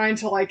you're trying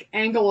to like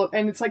angle it,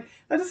 and it's like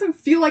that doesn't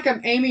feel like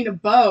I'm aiming a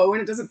bow,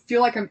 and it doesn't feel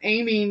like I'm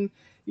aiming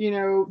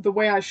the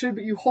way I should.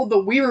 But you hold the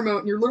Wii remote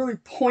and you're literally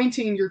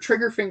pointing your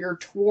trigger finger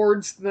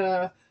towards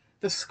the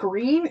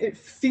screen. It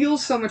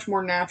feels so much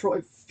more natural.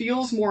 It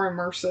feels more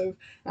immersive.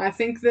 And I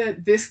think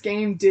that this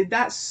game did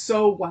that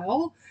so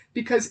well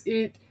because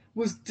it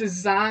was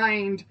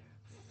designed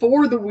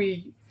for the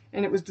Wii,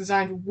 and it was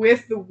designed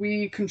with the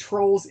Wii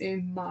controls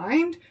in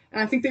mind.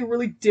 And I think they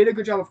really did a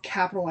good job of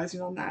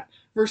capitalizing on that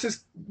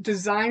versus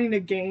designing a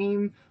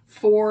game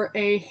for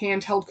a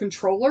handheld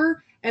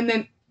controller and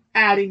then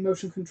adding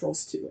motion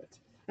controls to it.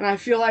 And I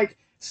feel like,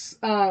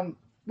 well,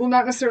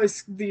 not necessarily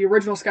the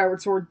original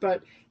Skyward Sword,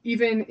 but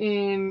even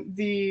in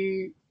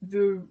the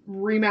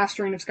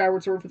remastering of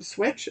Skyward Sword for the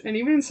Switch, and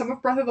even in some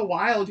of Breath of the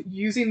Wild,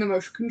 using the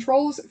motion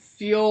controls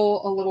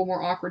feel a little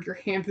more awkward. Your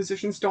hand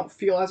positions don't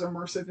feel as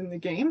immersive in the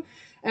game.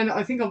 And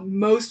I think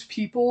most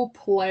people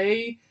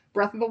play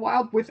Breath of the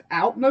Wild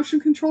without motion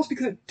controls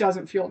because it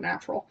doesn't feel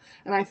natural.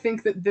 And I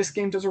think that this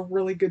game does a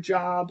really good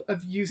job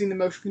of using the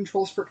motion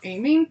controls for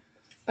aiming.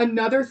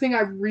 Another thing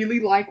I really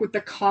like with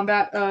the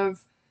combat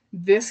of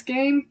this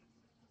game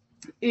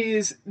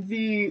is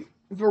the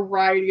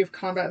variety of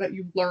combat that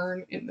you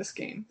learn in this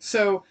game.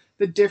 So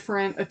the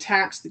different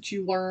attacks that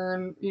you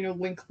learn,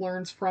 Link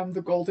learns from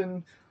the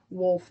golden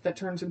wolf that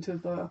turns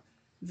into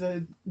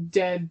the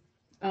dead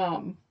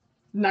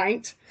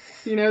knight,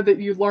 that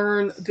you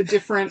learn the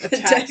different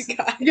attacks. Dead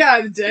guy.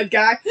 Yeah, the dead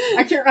guy.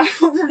 I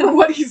don't remember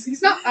what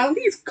he's not. I don't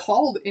think he's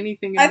called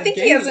anything in the game. I think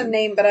he has a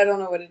name, but I don't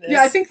know what it is.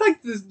 Yeah, I think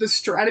like the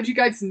strategy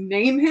guides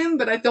name him,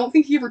 but I don't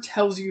think he ever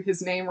tells you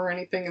his name or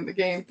anything in the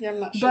game. Yeah, I'm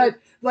not sure. But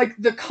like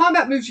the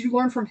combat moves you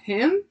learn from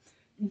him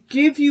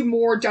give you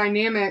more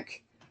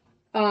dynamic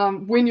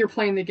when you're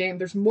playing the game.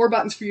 There's more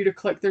buttons for you to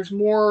click. There's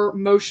more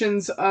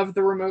motions of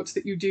the remotes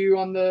that you do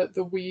on the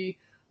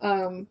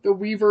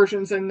Wii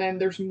versions, and then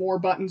there's more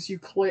buttons you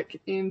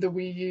click in the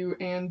Wii U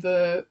and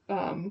the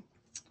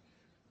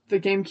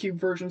GameCube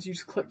versions. You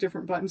just click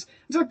different buttons.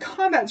 And so the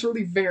combat's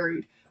really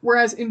varied.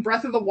 Whereas in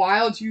Breath of the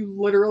Wild, you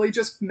literally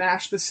just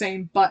mash the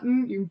same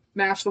button. You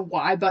mash the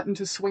Y button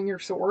to swing your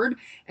sword,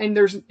 and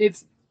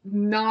it's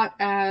not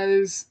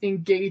as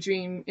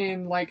engaging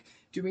in like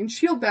doing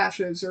shield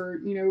bashes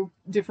or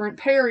different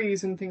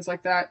parries and things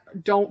like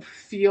that. Don't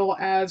feel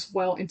as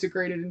well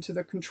integrated into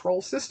the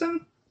control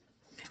system.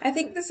 I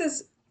think this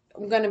is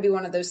going to be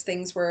one of those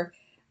things where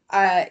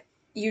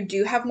you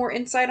do have more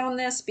insight on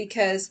this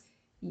because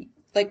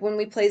like when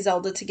we play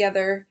Zelda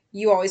together,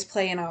 you always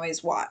play and I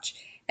always watch.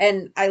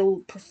 And I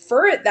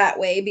prefer it that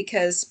way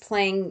because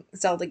playing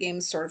Zelda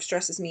games sort of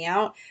stresses me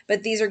out.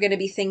 But these are going to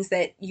be things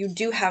that you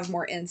do have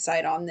more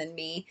insight on than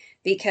me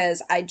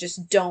because I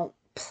just don't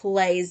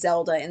play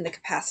Zelda in the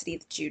capacity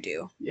that you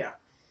do. Yeah.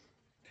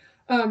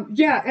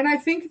 Yeah, and I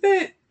think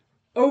that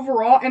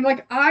overall, and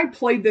like I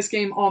played this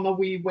game on the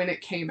Wii when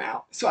it came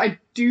out. So I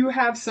do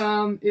have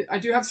some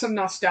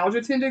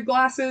nostalgia tinted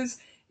glasses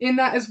in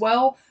that as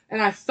well.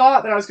 And I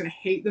thought that I was going to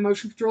hate the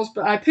motion controls,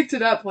 but I picked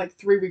it up like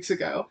 3 weeks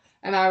ago.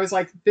 And I was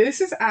like, this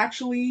is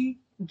actually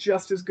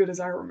just as good as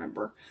I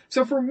remember.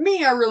 So for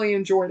me, I really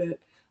enjoyed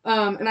it.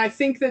 And I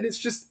think that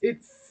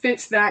it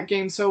fits that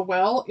game so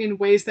well in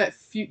ways that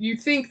you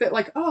think that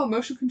like, oh,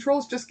 motion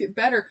controls just get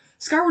better.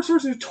 Skyward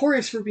Sword's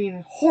notorious for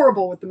being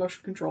horrible with the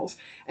motion controls.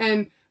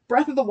 And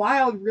Breath of the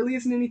Wild really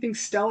isn't anything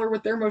stellar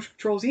with their motion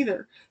controls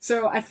either.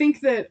 So I think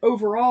that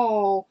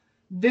overall,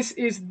 this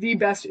is the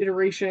best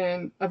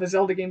iteration of a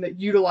Zelda game that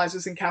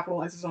utilizes and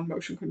capitalizes on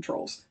motion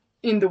controls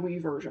in the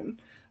Wii version.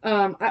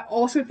 I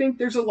also think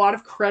there's a lot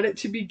of credit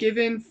to be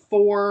given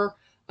for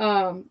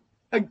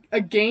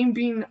a game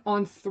being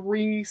on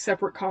 3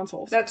 separate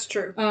consoles. That's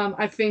true.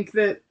 I think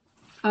that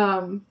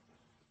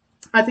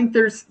I think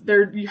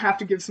you have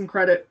to give some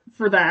credit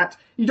for that.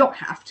 You don't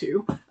have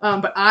to,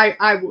 but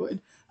I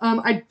would.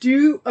 I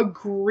do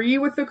agree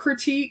with the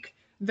critique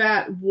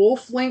that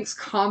Wolf Link's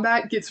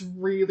combat gets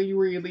really,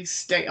 really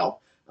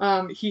stale.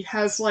 He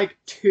has like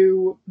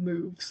 2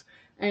 moves,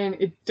 and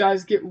it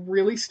does get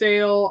really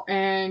stale,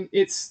 and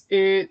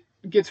it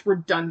gets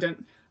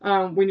redundant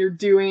when you're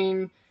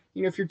doing,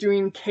 if you're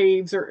doing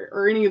caves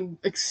or any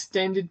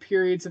extended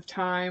periods of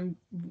time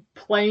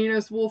playing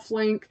as Wolf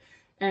Link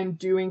and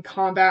doing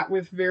combat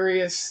with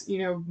various,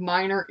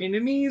 minor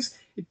enemies,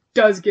 it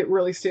does get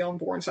really stale and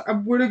boring. So I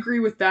would agree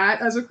with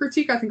that as a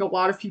critique. I think a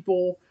lot of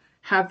people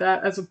have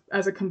that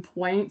as a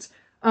complaint.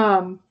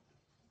 However,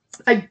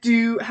 I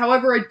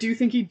do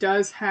think he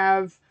does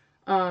have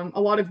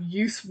a lot of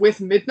use with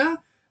Midna.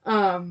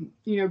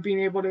 Being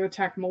able to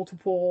attack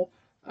multiple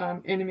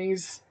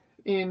enemies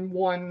in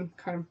one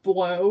kind of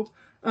blow,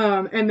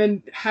 and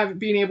then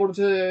being able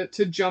to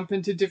jump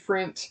into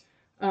different,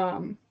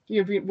 when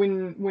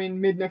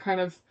Midna kind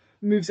of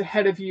moves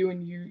ahead of you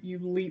and you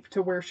leap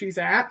to where she's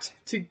at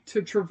to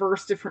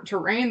traverse different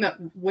terrain that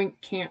Link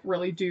can't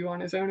really do on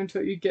his own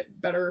until you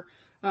get better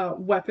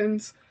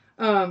weapons.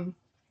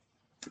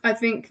 I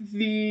think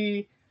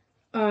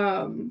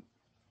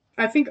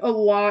I think a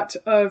lot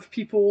of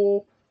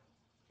people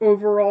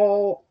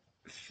overall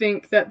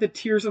think that the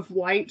Tears of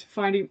Light,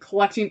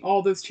 collecting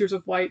all those Tears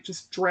of Light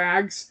just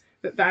drags,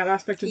 that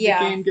aspect of the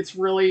game gets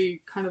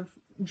really kind of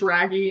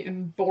draggy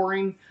and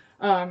boring,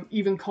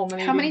 even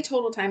culminating. How many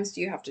total times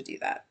do you have to do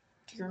that?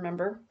 Do you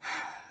remember?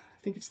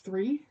 I think it's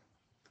 3,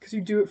 because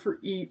you do it for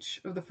each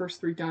of the first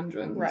 3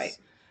 dungeons. Right.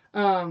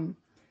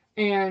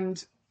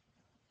 And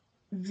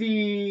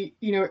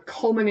it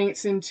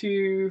culminates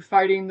into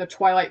fighting the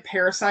Twilight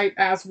Parasite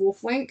as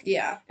Wolf Link.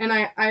 Yeah. And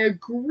I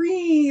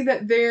agree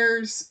that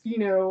there's,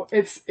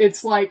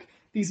 it's like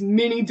these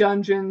mini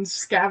dungeons,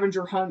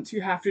 scavenger hunts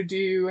you have to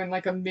do, and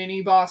like a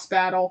mini boss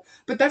battle.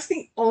 But that's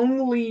the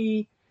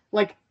only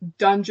like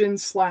dungeon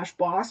 /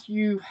 boss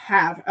you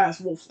have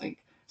as Wolf Link.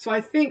 So I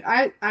think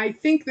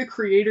the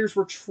creators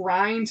were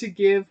trying to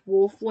give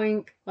Wolf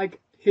Link like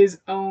his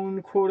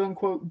own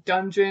quote-unquote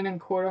dungeon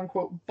and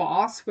quote-unquote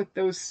boss with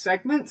those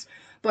segments,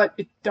 but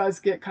it does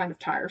get kind of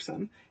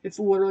tiresome. It's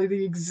literally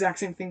the exact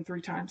same thing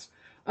 3 times.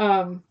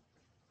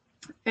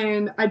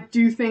 And I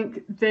do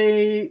think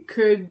they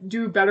could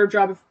do a better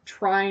job of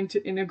trying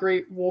to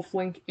integrate Wolf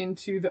Link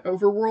into the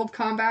overworld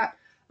combat.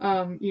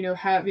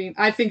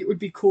 I think it would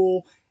be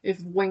cool if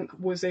Link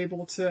was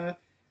able to,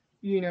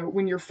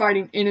 when you're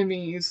fighting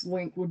enemies,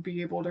 Link would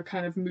be able to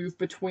kind of move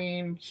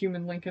between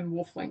human Link and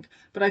Wolf Link.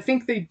 But I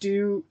think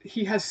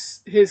he has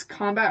his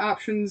combat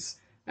options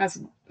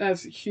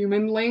as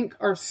human Link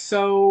are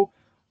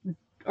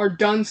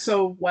done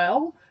so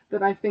well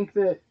that I think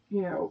that,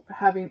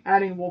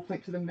 adding Wolf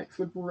Link to the mix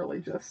would really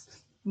just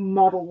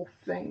muddle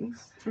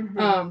things.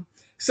 Mm-hmm.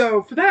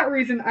 So for that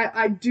reason,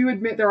 I do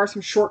admit there are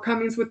some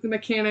shortcomings with the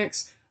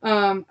mechanics.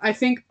 I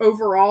think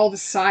overall the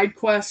side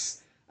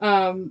quests,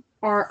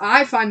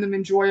 I find them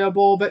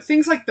enjoyable, but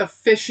things like the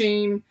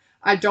fishing,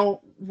 I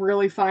don't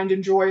really find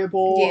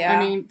enjoyable. Yeah. I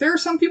mean, there are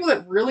some people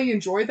that really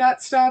enjoy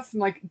that stuff, and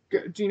like,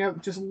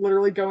 just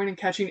literally going and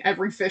catching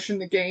every fish in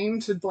the game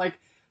to like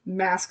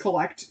mass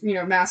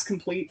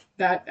complete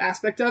that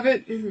aspect of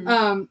it.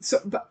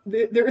 Mm-hmm. But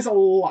there is a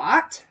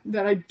lot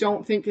that I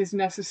don't think is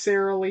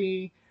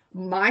necessarily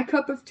my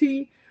cup of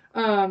tea.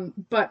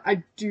 But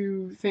I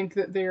do think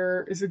that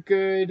there is a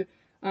good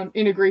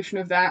integration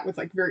of that with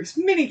like various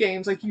mini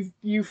games. Like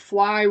you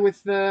fly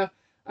with the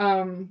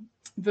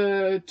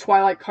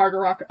Twilight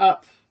Cargarok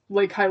up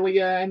Lake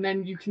Hylia, and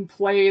then you can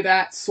play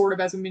that sort of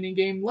as a mini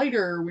game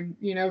later.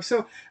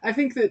 So I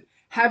think that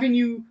having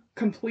you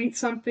complete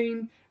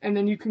something and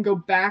then you can go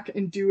back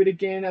and do it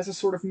again as a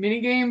sort of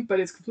mini game, but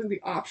it's completely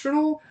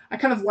optional. I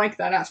kind of like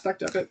that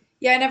aspect of it.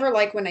 Yeah, I never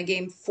like when a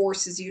game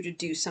forces you to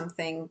do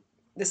something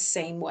the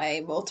same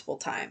way multiple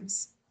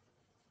times.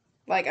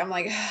 Like, I'm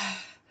like,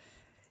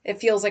 it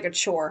feels like a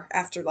chore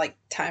after like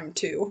time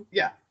 2.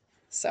 Yeah.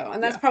 So,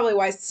 and that's probably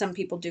why some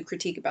people do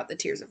critique about the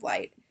Tears of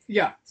Light.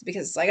 Yeah. It's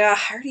because it's like, I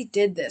already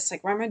did this.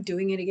 Like, why am I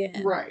doing it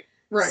again? Right.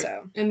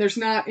 So. And there's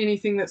not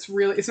anything that's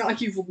really, it's not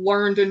like you've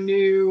learned a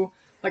new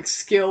like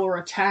skill or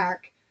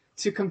attack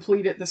to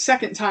complete it the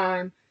second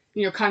time.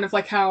 Kind of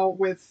like how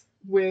with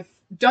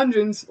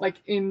dungeons, like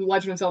in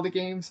Legend of Zelda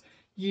games,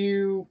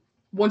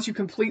 once you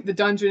complete the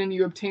dungeon and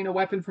you obtain a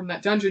weapon from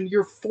that dungeon,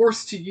 you're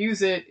forced to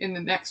use it in the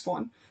next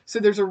one. So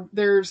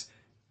there's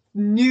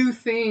new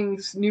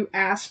things, new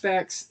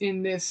aspects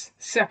in this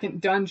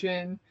second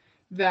dungeon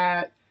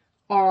that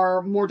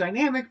are more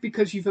dynamic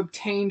because you've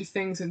obtained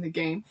things in the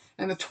game.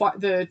 And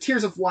the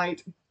Tears of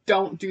Light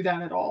don't do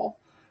that at all.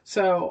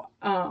 So,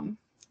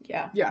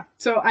 Yeah. yeah.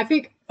 So I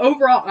think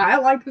overall, I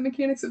like the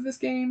mechanics of this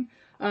game.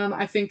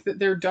 I think that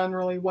they're done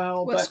really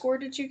well. What but, score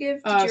did you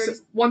give? Did you so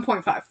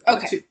 1.5.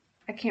 Okay. 2.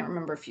 I can't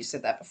remember if you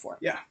said that before.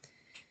 Yeah.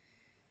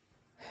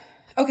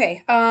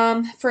 Okay,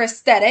 for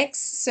aesthetics,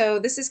 so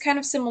this is kind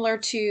of similar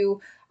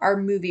to our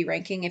movie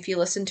ranking if you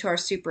listen to our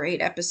Super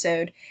 8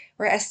 episode,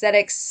 where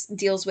aesthetics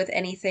deals with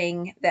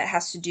anything that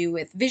has to do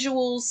with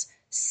visuals,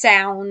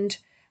 sound,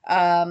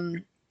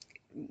 um,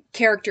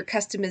 character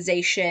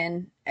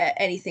customization,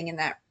 anything in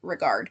that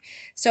regard.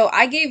 So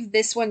I gave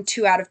this one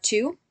 2 out of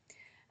 2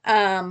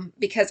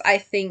 because I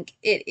think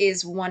it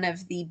is one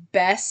of the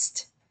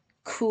best,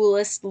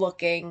 coolest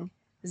looking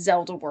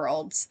Zelda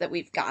worlds that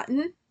we've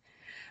gotten.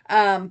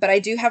 But I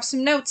do have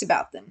some notes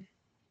about them.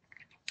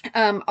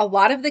 A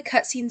lot of the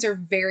cutscenes are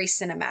very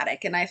cinematic,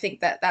 and I think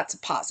that that's a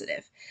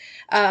positive.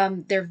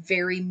 They're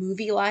very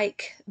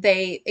movie-like.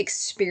 They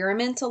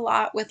experiment a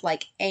lot with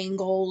like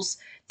angles,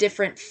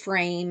 different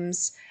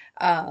frames,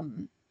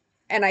 and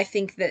I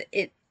think that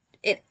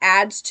it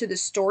adds to the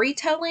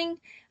storytelling.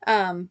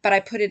 But I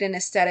put it in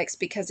aesthetics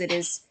because it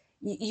is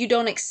you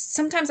don't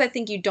sometimes I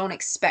think you don't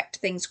expect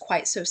things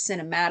quite so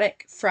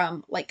cinematic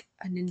from like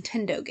a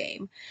Nintendo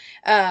game.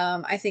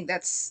 I think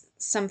that's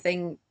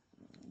something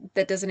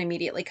that doesn't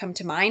immediately come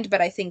to mind,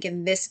 but I think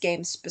in this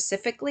game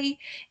specifically,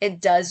 it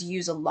does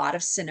use a lot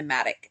of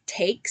cinematic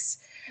takes,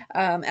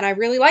 and I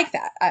really like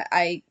that.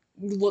 I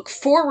look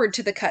forward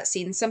to the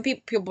cutscenes. Some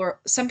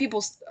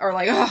people are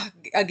like, oh,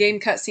 a game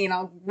cutscene,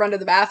 I'll run to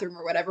the bathroom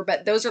or whatever.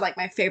 But those are like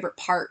my favorite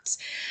parts,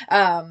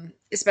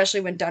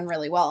 especially when done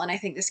really well. And I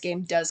think this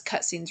game does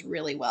cutscenes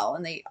really well,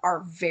 and they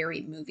are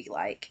very movie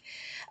like.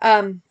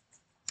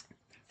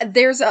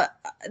 There's a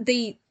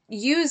they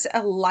use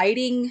a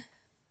lighting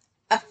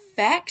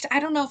effect. I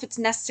don't know if it's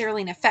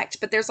necessarily an effect,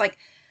 but there's like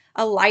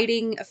a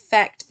lighting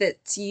effect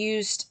that's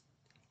used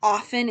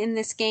often in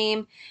this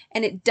game,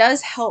 and it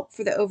does help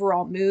for the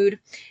overall mood.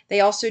 They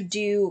also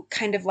do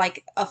kind of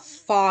like a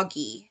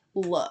foggy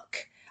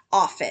look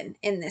often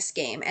in this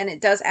game, and it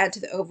does add to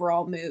the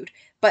overall mood,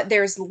 but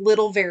there's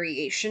little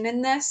variation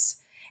in this.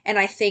 And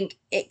I think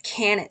it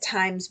can at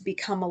times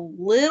become a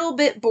little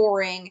bit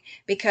boring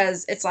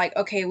because it's like,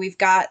 okay, we've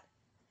got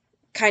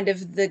kind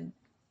of the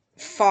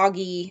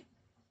foggy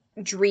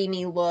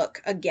dreamy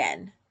look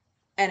again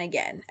and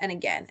again and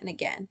again and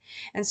again.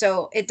 And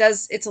so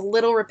it's a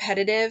little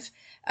repetitive.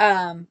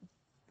 Um,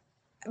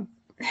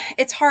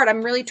 it's hard.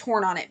 I'm really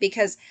torn on it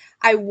because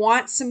I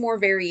want some more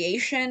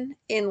variation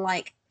in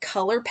like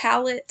color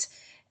palette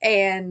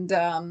and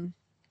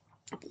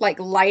like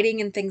lighting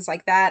and things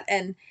like that.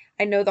 And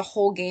I know the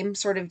whole game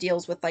sort of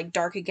deals with like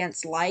dark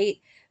against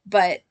light,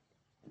 but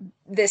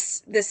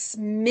this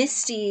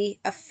misty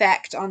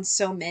effect on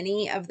so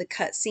many of the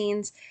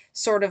cutscenes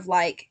sort of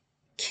like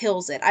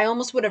kills it. I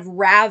almost would have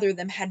rather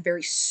them had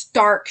very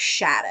stark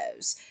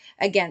shadows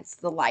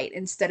against the light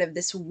instead of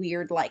this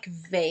weird like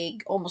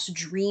vague almost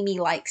dreamy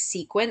like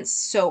sequence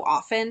so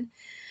often.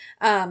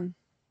 um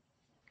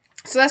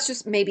so that's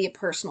just maybe a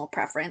personal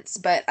preference,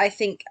 but I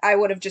think I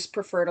would have just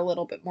preferred a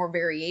little bit more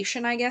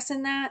variation, I guess,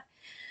 in that.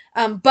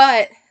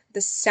 But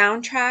the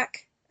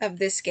soundtrack of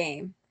this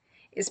game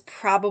is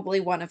probably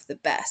one of the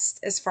best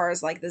as far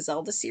as like the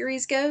Zelda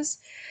series goes.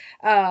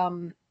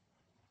 Um,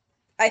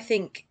 I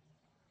think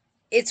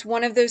it's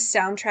one of those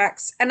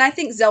soundtracks, and I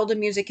think Zelda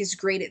music is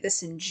great at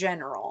this in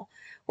general,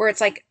 where it's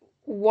like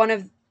one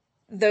of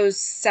those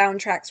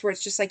soundtracks where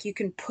it's just like you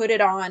can put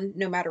it on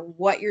no matter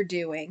what you're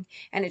doing,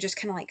 and it just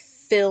kind of like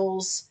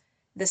fills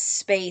the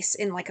space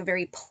in like a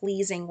very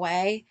pleasing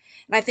way.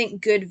 And I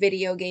think good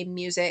video game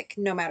music,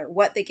 no matter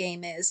what the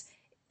game is,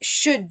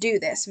 should do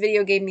this.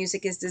 Video game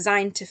music is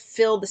designed to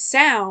fill the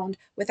sound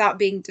without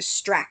being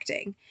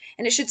distracting.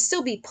 And it should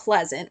still be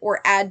pleasant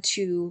or add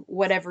to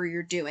whatever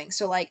you're doing.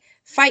 So, like,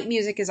 fight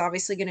music is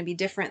obviously going to be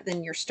different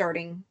than your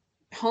starting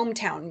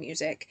hometown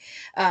music.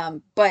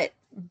 But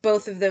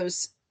both of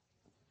those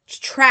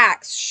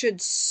tracks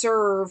should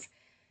serve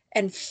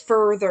and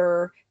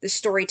further the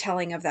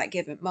storytelling of that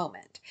given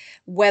moment.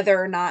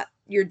 Whether or not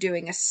you're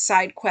doing a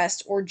side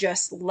quest or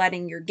just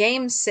letting your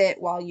game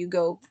sit while you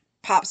go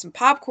pop some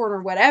popcorn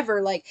or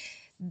whatever, like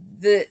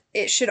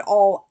it should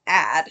all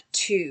add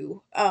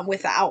to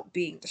without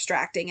being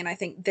distracting. And I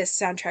think this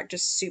soundtrack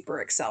just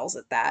super excels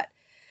at that.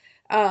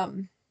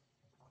 Um,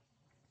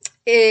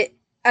 it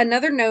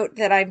Another note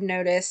that I've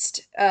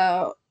noticed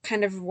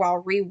kind of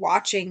while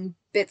rewatching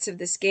bits of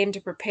this game to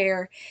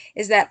prepare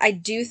is that I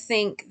do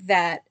think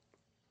that,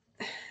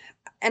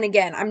 and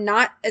again, I'm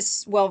not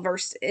as well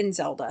versed in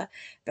Zelda,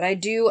 but I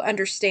do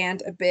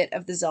understand a bit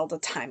of the Zelda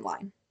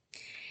timeline.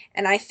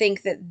 And I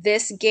think that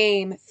this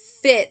game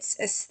fits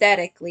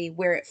aesthetically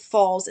where it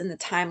falls in the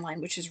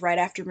timeline, which is right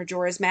after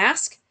Majora's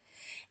Mask.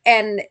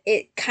 And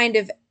it kind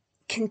of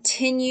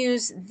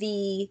continues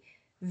the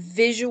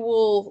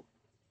visual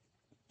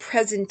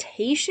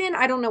presentation,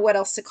 I don't know what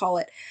else to call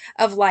it,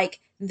 of like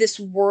this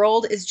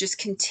world is just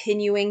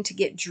continuing to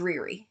get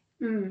dreary.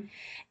 Mm.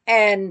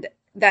 And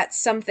that's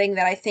something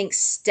that I think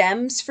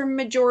stems from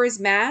Majora's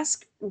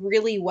Mask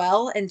really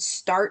well and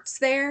starts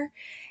there.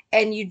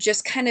 and you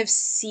just kind of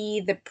see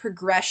the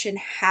progression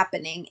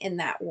happening in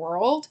that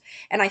world.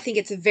 And I think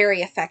it's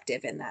very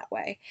effective in that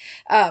way.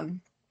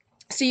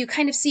 So you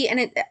kind of see, and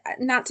it,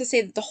 not to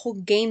say that the whole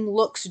game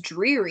looks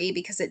dreary,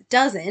 because it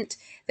doesn't.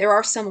 There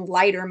are some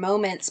lighter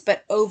moments,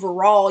 but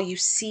overall you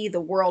see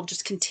the world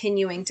just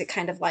continuing to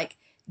kind of like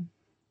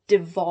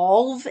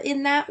devolve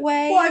in that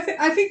way. Well,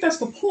 I think that's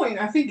the point.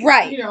 I think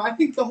Right. I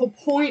think the whole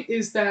point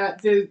is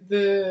that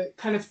the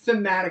kind of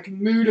thematic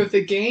mood of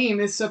the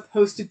game is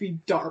supposed to be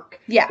dark.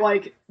 Yeah.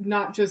 Like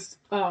not just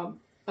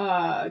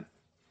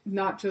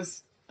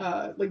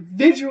like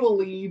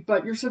visually,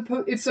 but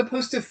it's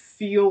supposed to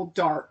feel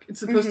dark. It's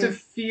supposed to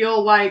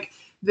feel like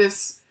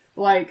this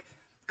like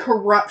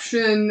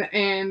corruption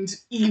and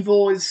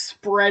evil is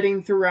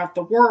spreading throughout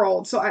the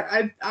world. So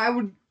I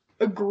would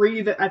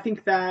agree that I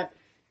think that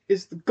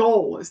is the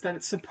goal, is that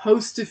it's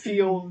supposed to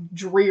feel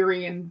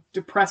dreary and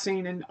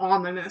depressing and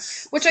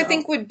ominous. Which I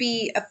think would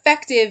be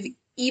effective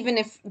even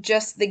if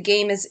just the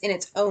game is in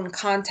its own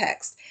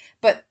context.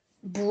 But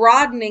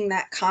broadening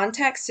that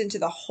context into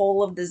the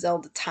whole of the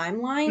Zelda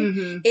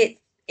timeline,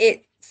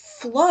 it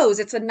flows.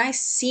 It's a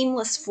nice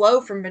seamless flow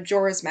from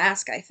Majora's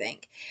Mask, I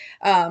think.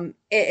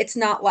 It's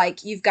not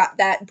like you've got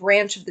that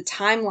branch of the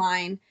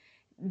timeline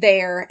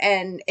there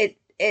and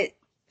it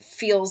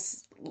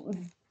feels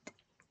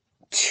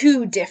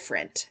too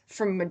different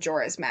from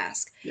Majora's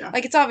Mask. Yeah.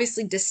 Like, it's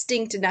obviously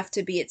distinct enough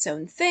to be its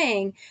own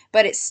thing,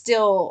 but it's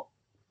still,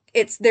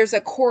 there's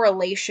a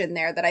correlation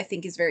there that I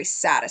think is very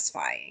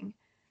satisfying.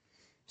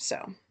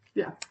 So,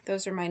 yeah,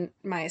 those are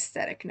my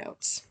aesthetic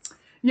notes.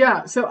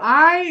 Yeah, so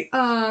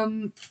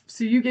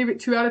so you gave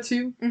it 2 out of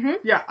 2? Mm-hmm.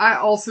 Yeah, I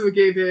also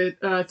gave it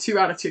 2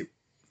 out of 2.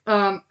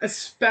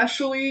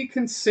 Especially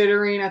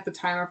considering at the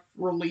time of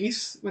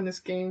release, when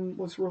this game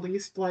was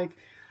released, like,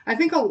 I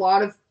think a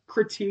lot of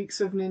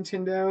critiques of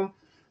Nintendo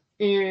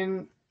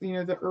in,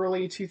 the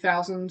early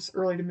 2000s,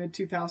 early to mid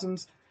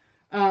 2000s,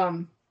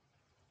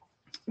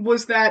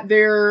 was that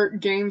their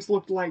games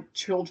looked like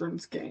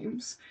children's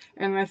games.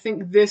 And I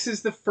think this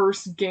is the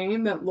first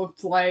game that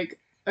looked like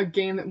a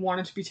game that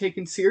wanted to be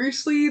taken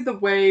seriously the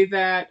way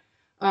that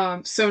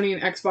Sony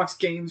and Xbox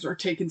games are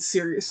taken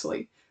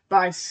seriously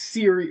by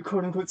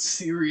quote unquote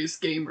serious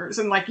gamers.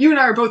 And like, you and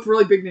I are both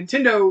really big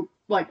Nintendo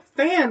like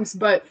fans,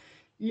 but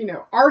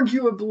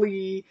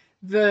arguably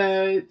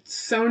the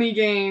Sony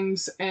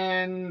games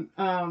and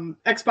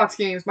Xbox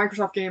games,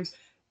 Microsoft games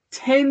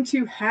tend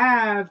to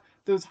have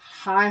those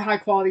high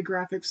quality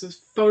graphics, those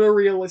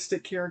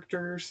photorealistic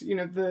characters,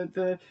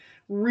 the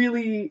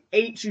really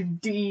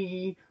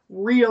HD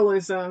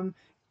realism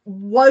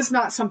was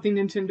not something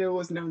Nintendo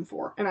was known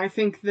for. And I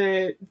think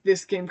that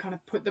this game kind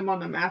of put them on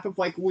the map of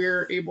like,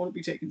 we're able to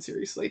be taken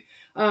seriously.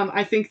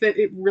 I think that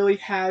it really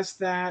has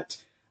that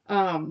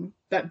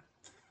that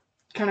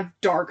kind of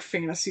dark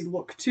fantasy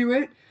look to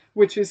it,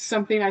 which is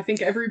something I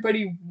think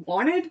everybody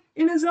wanted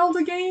in a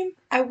Zelda game.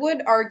 I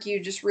would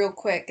argue just real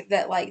quick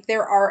that like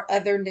there are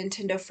other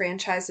Nintendo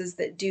franchises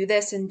that do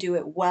this and do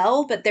it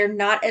well, but they're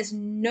not as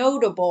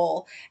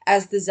notable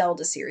as the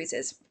Zelda series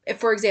is.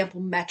 For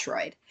example,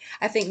 Metroid.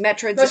 I think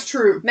That's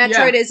true.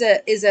 Metroid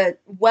is a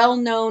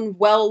well-known,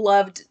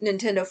 well-loved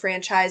Nintendo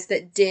franchise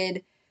that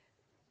did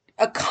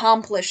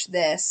accomplish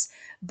this.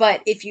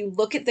 But if you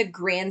look at the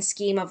grand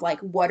scheme of like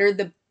what are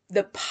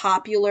the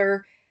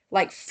popular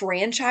like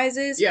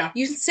franchises,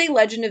 you can say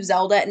Legend of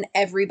Zelda and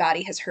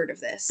everybody has heard of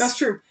this. That's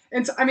true.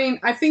 And I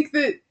mean, I think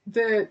that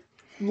the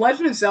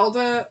Legend of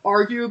Zelda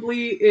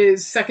arguably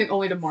is second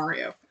only to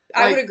Mario.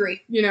 I would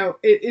agree.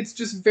 It's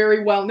just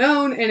very well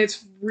known, and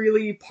it's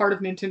really part of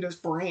Nintendo's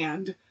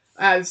brand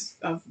as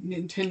of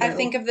Nintendo. I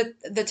think of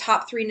the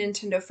top 3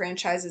 Nintendo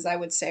franchises I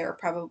would say are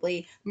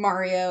probably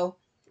Mario,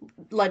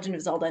 Legend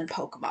of Zelda, and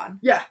Pokemon.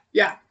 Yeah.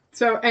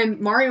 So,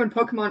 and Mario and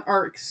Pokemon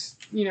are,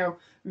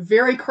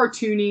 very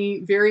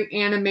cartoony, very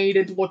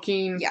animated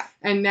looking. Yeah.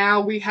 And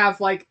now we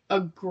have like a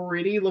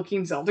gritty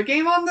looking Zelda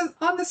game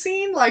on the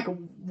scene. Like,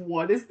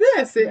 what is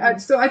this?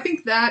 So I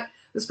think that,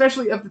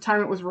 especially at the time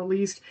it was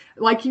released,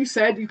 like you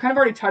said, you kind of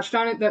already touched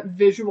on it, that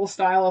visual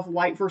style of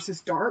light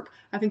versus dark.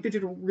 I think they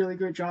did a really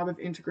good job of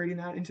integrating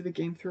that into the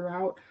game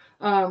throughout.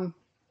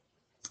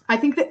 I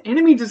think the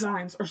enemy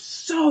designs are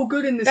so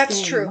good in this game.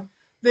 That's true.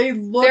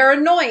 They're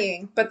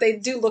annoying, but they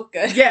do look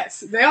good. Yes,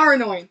 they are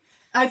annoying.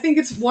 I think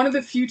it's one of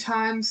the few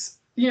times,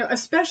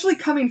 especially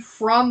coming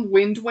from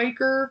Wind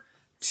Waker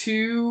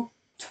to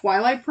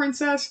Twilight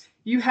Princess,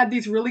 you had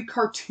these really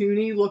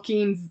cartoony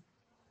looking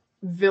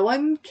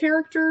villain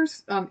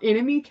characters,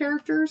 enemy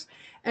characters,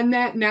 and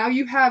that now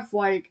you have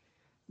like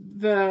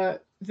the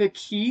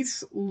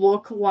keys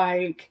look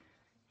like,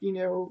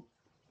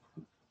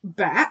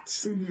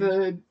 bats.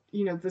 The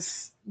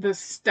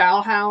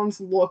Stallhounds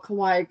look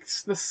like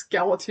the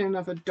skeleton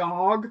of a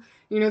dog.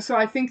 So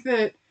I think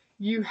that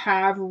you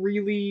have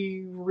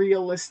really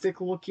realistic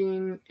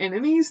looking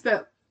enemies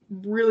that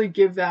really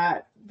give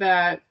that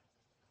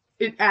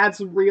it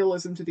adds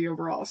realism to the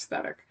overall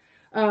aesthetic.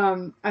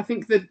 I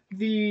think that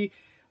the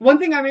one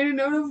thing I made a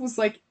note of was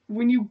like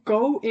when you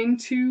go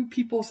into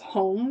people's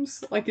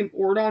homes, like in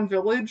Ordon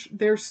Village,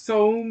 there's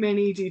so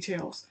many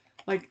details.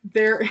 Like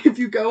there, if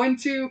you go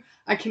into,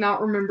 I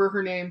cannot remember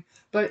her name,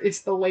 but it's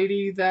the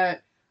lady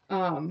that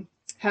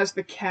has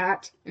the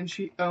cat and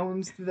she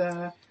owns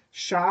the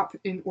shop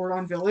in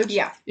Ordon Village.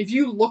 Yeah. If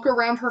you look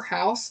around her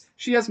house,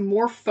 she has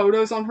more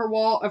photos on her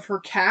wall of her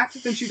cat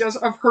than she does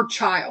of her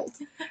child.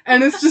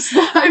 And it's just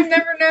like... I've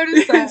never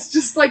noticed that. It's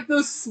just like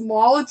those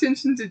small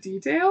attention to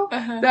detail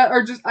that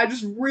are just, I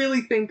just really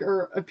think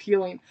are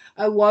appealing.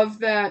 I love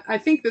that. I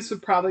think this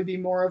would probably be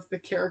more of the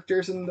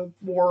characters in the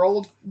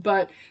world,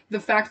 but the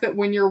fact that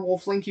when you're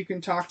Wolf Link, you can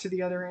talk to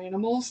the other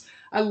animals.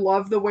 I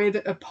love the way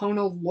that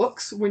Epona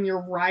looks when you're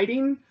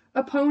riding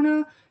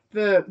Epona.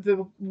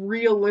 The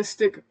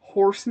realistic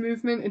horse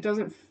movement. It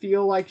doesn't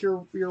feel like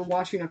you're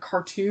watching a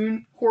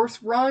cartoon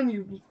horse run.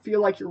 You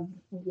feel like you're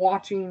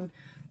watching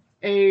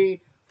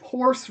a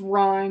horse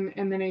run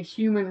and then a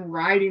human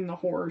riding the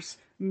horse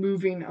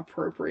moving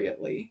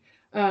appropriately.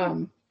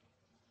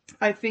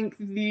 I think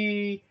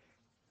the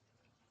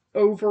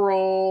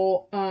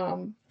overall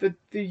the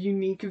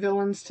unique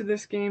villains to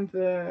this game,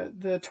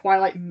 the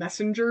Twilight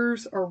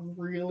messengers, are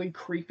really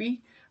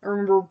creepy. I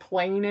remember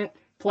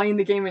playing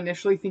the game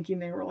initially thinking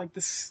they were like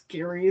the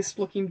scariest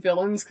looking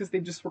villains because they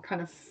just were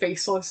kind of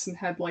faceless and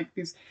had like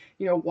these,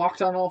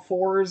 walked on all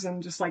fours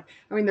and just like,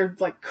 I mean, they're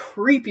like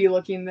creepy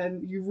looking.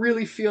 Then you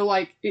really feel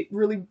like it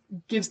really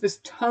gives this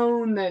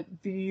tone that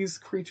these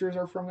creatures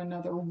are from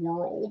another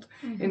world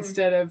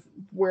instead of,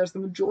 whereas the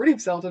majority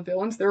of Zelda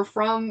villains, they're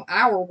from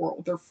our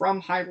world. They're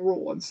from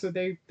Hyrule. And so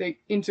they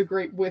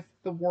integrate with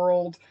the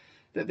world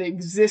that they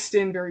exist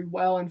in very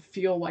well and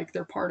feel like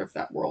they're part of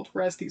that world.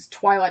 Whereas these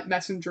Twilight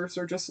messengers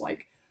are just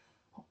like,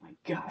 oh my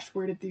gosh,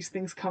 where did these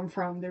things come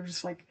from? They're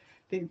just like,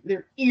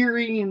 they're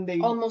eerie and they...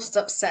 Almost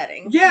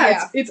upsetting.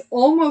 Yeah. It's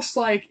almost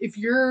like if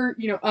you're,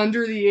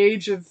 under the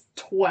age of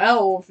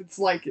 12, it's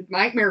like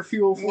nightmare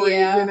fuel for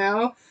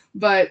you,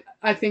 But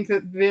I think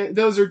that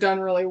those are done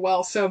really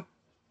well. So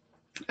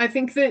I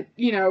think that,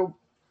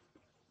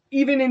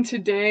 even in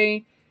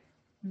today,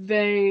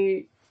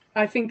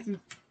 I think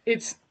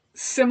it's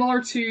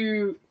similar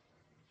to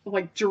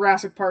like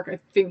Jurassic Park. I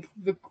think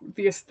the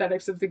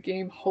aesthetics of the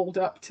game hold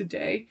up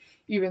today,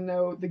 even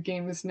though the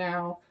game is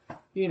now,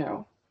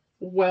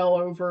 well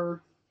over,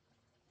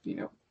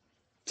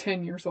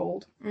 10 years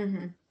old.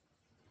 Mm-hmm.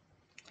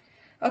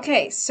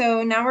 Okay,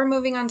 so now we're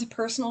moving on to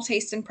personal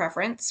taste and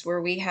preference, where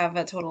we have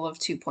a total of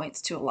 2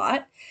 points to a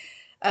lot.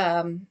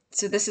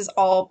 So this is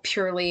all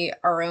purely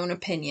our own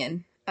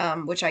opinion,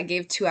 which I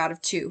gave 2 out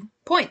of 2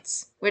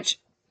 points, which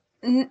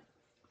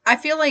I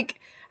feel like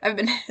I've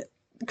been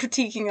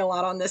critiquing a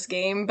lot on this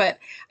game, but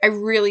I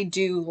really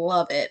do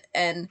love it.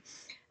 And,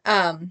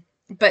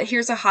 but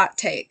here's a hot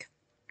take.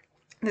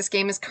 This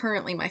game is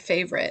currently my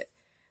favorite,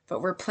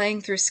 but we're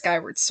playing through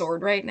Skyward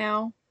Sword right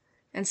now,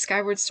 and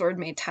Skyward Sword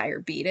made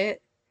Tyre beat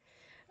it.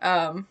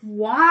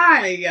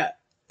 Why?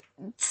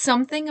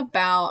 Something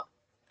about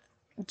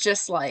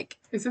just like...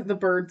 Is it the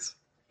birds?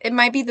 It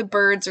might be the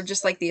birds, or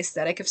just like the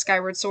aesthetic of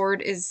Skyward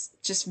Sword is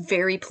just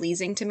very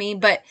pleasing to me,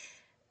 but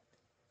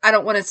I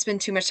don't want to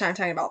spend too much time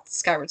talking about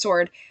Skyward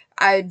Sword.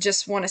 I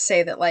just want to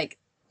say that like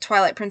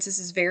Twilight Princess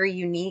is very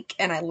unique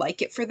and I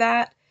like it for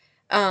that.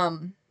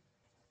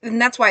 And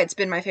that's why it's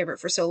been my favorite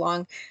for so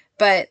long.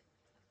 But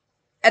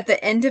at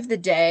the end of the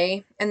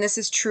day, and this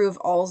is true of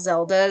all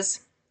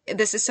Zeldas,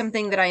 this is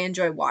something that I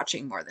enjoy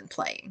watching more than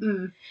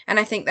playing. And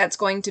I think that's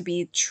going to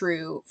be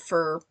true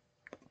for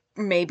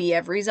maybe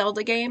every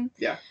Zelda game.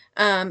 Yeah.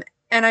 And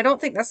I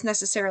don't think that's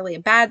necessarily a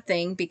bad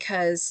thing,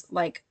 because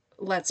like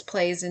Let's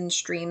Plays and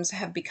streams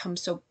have become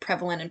so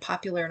prevalent and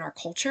popular in our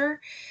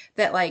culture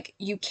that like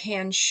you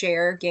can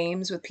share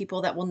games with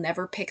people that will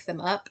never pick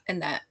them up,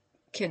 and that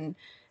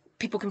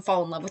people can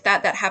fall in love with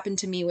that. That happened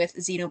to me with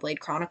Xenoblade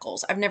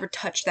Chronicles. I've never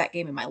touched that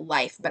game in my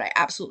life, but I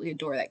absolutely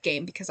adore that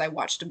game because I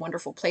watched a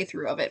wonderful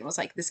playthrough of it and was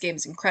like, this game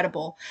is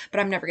incredible,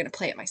 but I'm never going to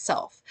play it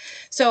myself.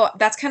 So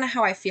that's kind of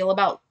how I feel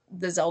about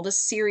the Zelda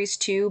series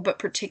too, but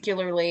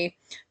particularly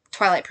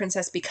Twilight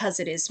Princess, because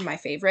it is my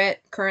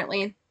favorite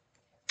currently.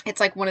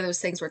 It's like one of those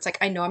things where it's like,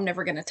 I know I'm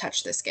never going to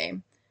touch this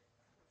game,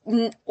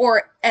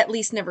 or at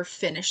least never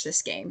finish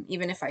this game,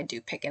 even if I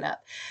do pick it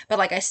up. But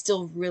like, I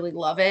still really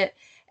love it.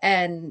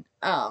 And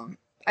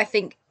I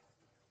think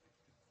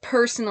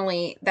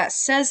personally that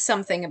says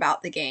something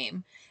about the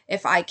game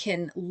if I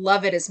can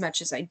love it as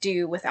much as I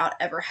do without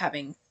ever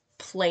having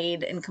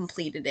played and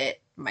completed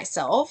it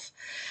myself.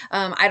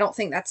 I don't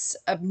think that's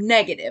a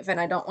negative, and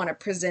I don't want to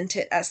present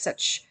it as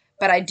such,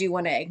 but I do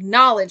want to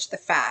acknowledge the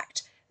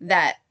fact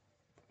that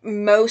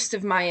most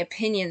of my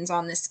opinions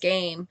on this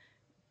game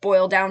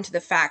boil down to the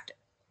fact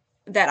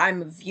that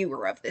I'm a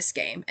viewer of this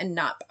game and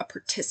not a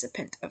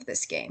participant of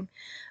this game.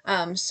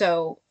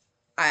 So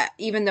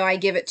even though I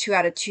give it 2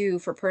 out of 2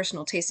 for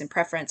personal taste and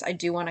preference, I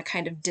do want to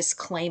kind of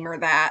disclaimer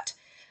that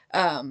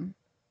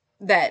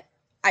that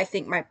I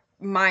think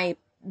my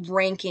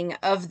ranking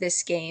of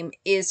this game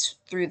is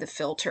through the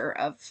filter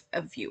of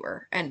a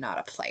viewer and not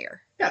a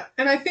player. Yeah,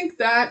 and I think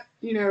that,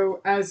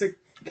 as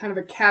kind of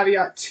a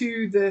caveat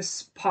to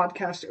this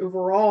podcast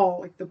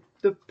overall. Like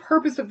the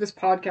purpose of this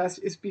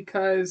podcast is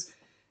because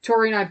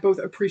Tori and I both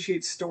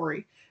appreciate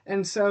story.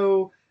 And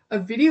so a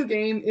video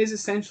game is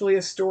essentially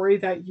a story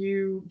that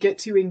you get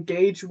to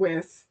engage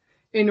with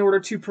in order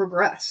to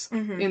progress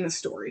in the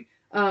story.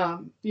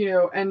 And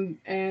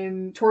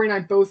Tori and I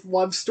both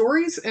love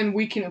stories, and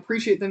we can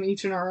appreciate them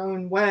each in our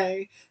own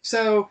way.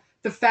 So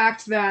the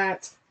fact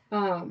that,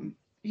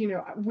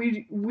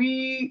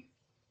 we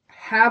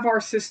have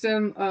our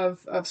system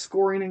of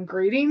scoring and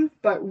grading,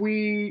 but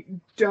we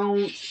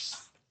don't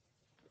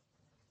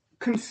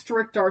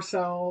constrict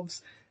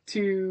ourselves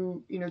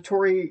to,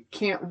 Tori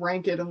can't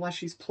rank it unless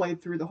she's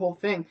played through the whole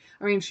thing.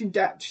 I mean, she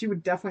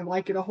would definitely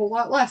like it a whole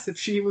lot less if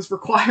she was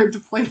required to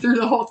play through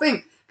the whole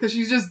thing, because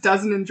she just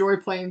doesn't enjoy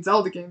playing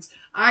Zelda games.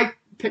 I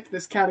picked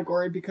this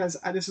category because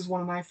this is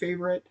one of my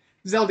favorite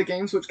Zelda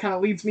games, which kind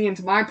of leads me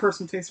into my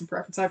personal taste and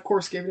preference. I, of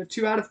course, gave it a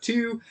 2 out of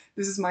 2.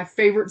 This is my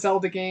favorite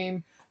Zelda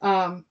game.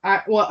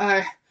 I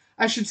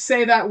should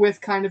say that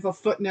with kind of a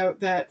footnote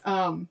that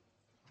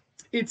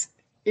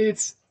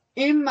it's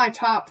in my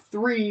top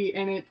 3,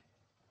 and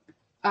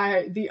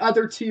the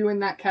other 2 in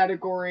that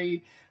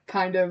category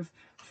kind of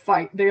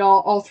fight. They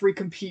all 3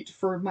 compete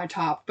for my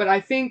top, but I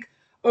think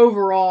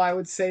overall I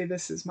would say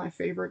this is my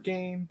favorite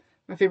game,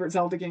 my favorite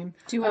Zelda game.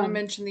 Do you want to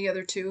mention the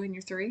other 2 in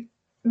your 3?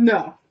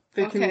 No.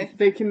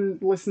 They can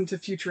listen to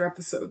future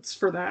episodes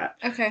for that.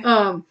 Okay.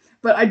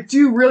 But I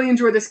do really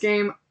enjoy this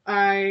game.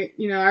 I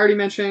already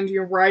mentioned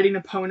your riding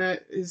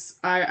opponent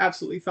I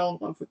absolutely fell in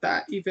love with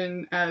that.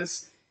 Even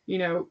as,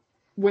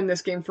 when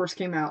this game first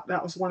came out,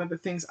 that was one of the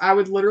things. I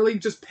would literally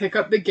just pick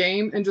up the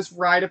game and just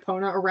ride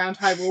Epona around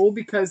Hyrule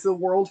because the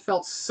world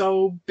felt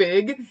so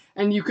big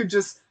and you could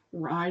just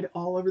ride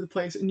all over the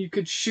place and you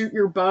could shoot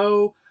your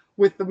bow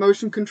with the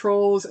motion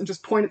controls and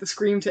just point at the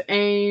screen to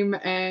aim,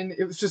 and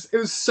it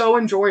was so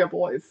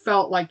enjoyable. It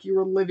felt like you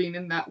were living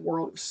in that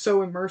world. It was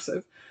so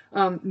immersive.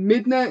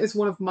 Midna is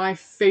one of my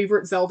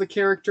favorite Zelda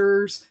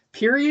characters,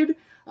 period.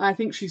 I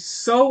think she's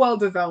so well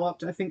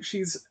developed. I think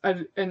she's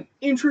an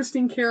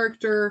interesting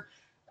character,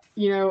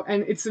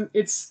 and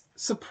it's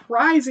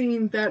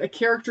surprising that a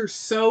character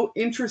so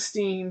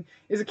interesting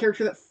is a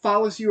character that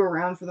follows you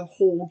around for the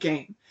whole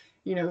game.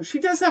 She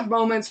does have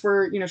moments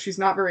where, she's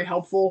not very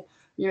helpful.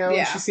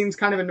 She seems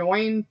kind of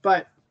annoying,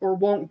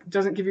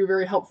 doesn't give you a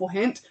very helpful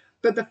hint.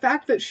 But the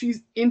fact that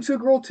she's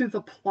integral to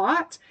the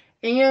plot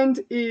and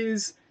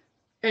is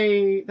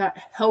that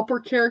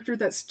helper character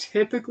that's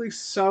typically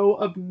so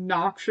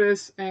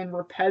obnoxious and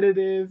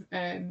repetitive,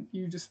 and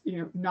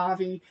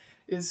Navi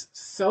is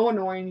so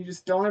annoying, you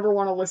just don't ever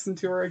want to listen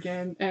to her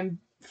again. And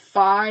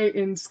Fi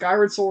in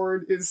Skyward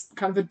Sword is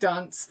kind of a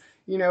dunce,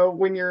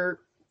 when you're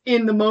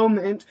in the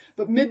moment.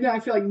 But Midna, I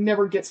feel like,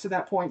 never gets to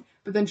that point.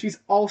 But then she's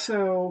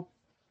also...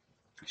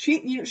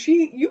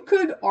 you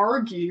could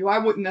argue, I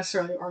wouldn't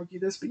necessarily argue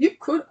this, but you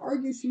could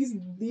argue she's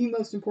the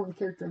most important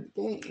character in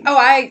the game. Oh,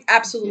 I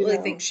absolutely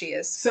think she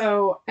is.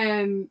 So,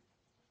 and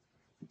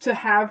to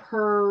have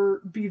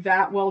her be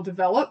that well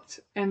developed,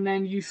 and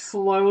then you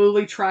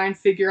slowly try and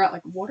figure out,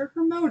 like, what are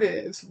her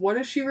motives? What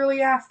is she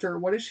really after?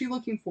 What is she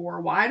looking for?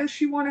 Why does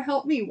she want to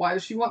help me? Why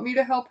does she want me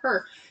to help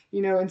her?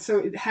 And so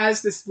it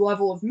has this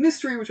level of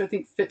mystery, which I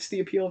think fits the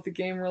appeal of the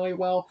game really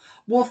well.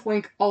 Wolf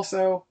Link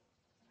also...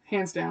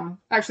 hands down.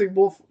 Actually,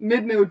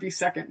 Midna would be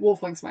second.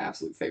 Wolf Link's my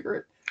absolute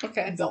favorite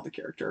Zelda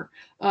character.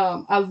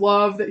 I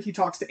love that he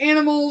talks to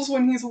animals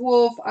when he's a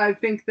wolf. I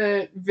think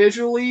that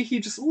visually he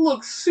just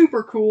looks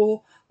super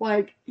cool.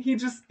 Like, he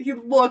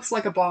looks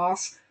like a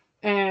boss.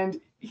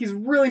 And he's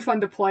really fun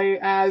to play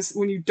as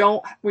when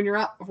you're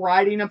not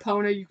riding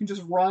Epona, you can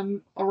just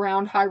run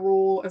around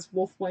Hyrule as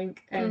Wolf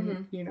Link.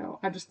 And,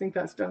 I just think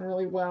that's done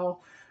really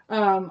well.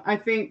 I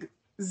think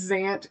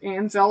Zant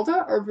and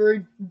Zelda are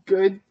very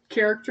good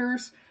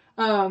characters.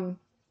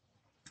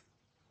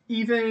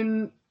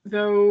 Even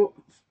though,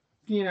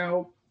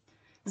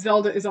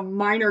 Zelda is a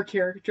minor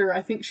character,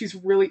 I think she's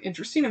really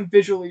interesting, and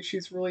visually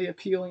she's really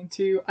appealing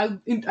too.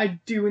 I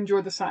do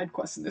enjoy the side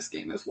quests in this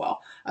game as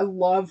well. I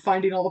love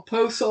finding all the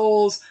post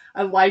souls.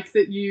 I like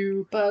that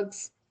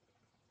bugs.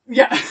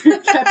 Yeah,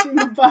 catching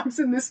the bugs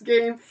in this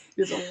game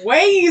is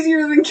way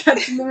easier than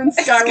catching them in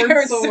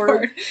Skyward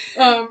Sword.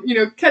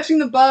 Catching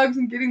the bugs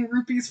and getting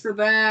rupees for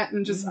that,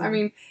 and just,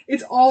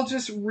 it's all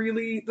just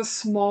really the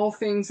small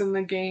things in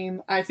the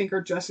game I think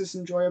are just as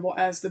enjoyable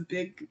as the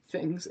big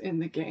things in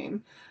the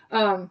game.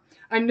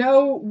 I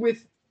know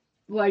with,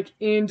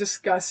 in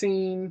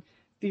discussing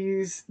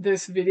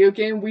this video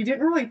game, we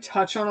didn't really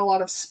touch on a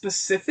lot of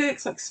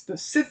specifics, like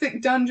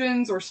specific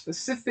dungeons or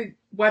specific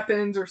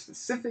weapons or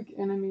specific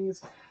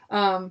enemies.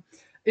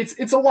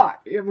 It's a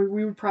lot.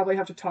 We would probably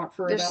have to talk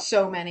for There's about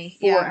so many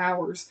 4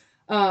 hours.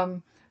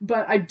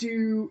 But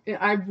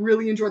I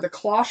really enjoy the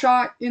claw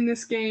shot in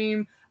this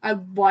game.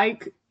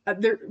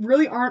 There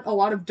really aren't a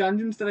lot of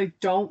dungeons that I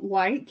don't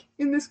like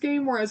in this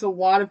game, whereas a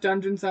lot of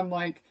dungeons I'm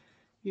like,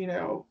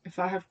 if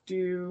I have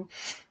to,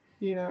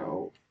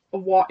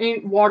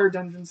 water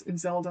dungeons in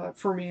Zelda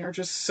for me are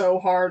just so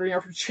hard.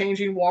 After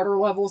changing water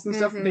levels and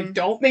stuff, they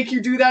don't make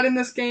you do that in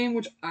this game,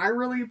 which I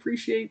really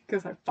appreciate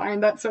because I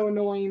find that so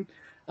annoying.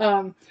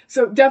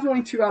 So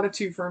definitely 2 out of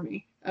 2 for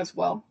me as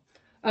well.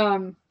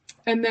 And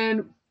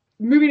then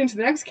moving into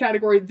the next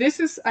category,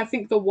 this is, I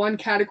think, the one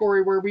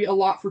category where we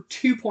allot for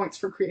 2 points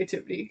for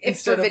creativity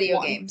instead for video of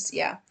 1, games.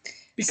 Yeah.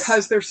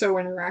 because they're so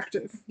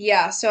interactive.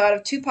 Yeah, so out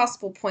of 2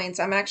 possible points,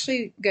 I'm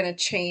actually going to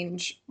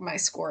change my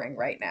scoring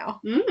right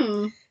now.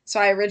 So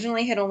I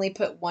originally had only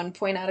put 1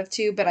 point out of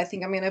 2, but I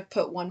think I'm going to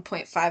put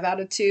 1.5 out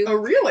of 2. Oh,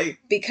 really?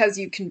 Because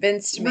you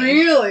convinced me.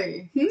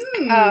 Really?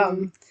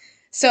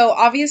 So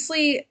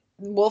obviously,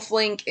 Wolf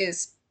Link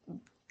is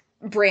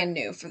brand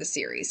new for the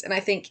series, and I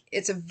think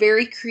it's a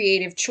very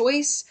creative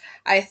choice.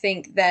 I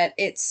think that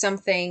it's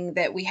something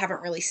that we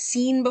haven't really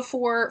seen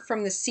before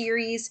from the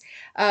series.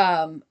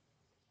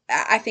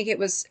 I think it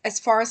was,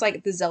 as far as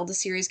like the Zelda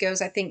series goes,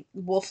 I think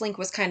Wolf Link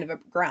was kind of a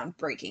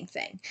groundbreaking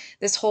thing.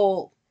 This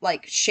whole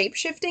like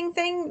shape-shifting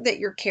thing that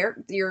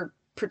your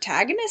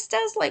protagonist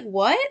does, like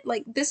what?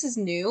 Like this is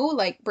new,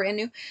 like brand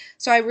new.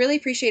 So I really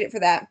appreciate it for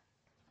that.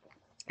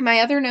 My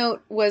other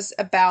note was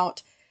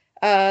about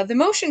the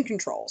motion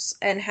controls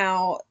and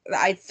how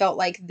I felt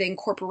like the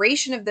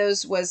incorporation of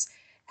those was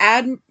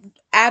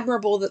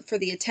admirable for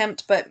the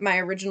attempt, but my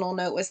original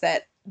note was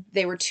that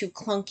they were too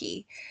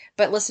clunky.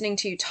 But listening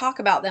to you talk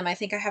about them, I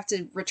think I have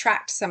to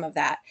retract some of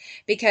that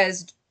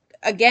because,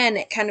 again,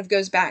 it kind of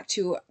goes back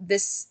to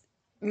this.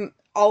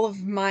 All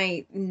of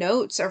my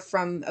notes are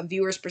from a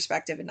viewer's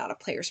perspective and not a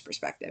player's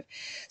perspective.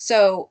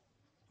 So,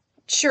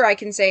 sure, I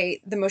can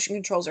say the motion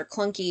controls are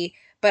clunky,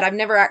 but I've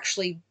never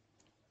actually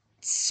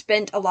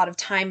spent a lot of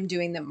time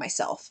doing them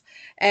myself.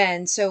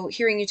 And so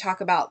hearing you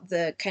talk about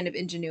the kind of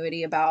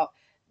ingenuity about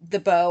the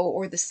bow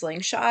or the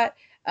slingshot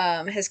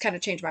has kind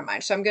of changed my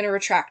mind. So I'm going to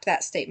retract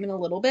that statement a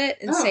little bit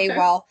and say,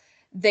 while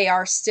they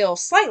are still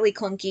slightly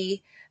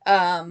clunky,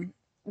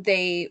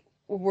 they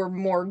were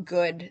more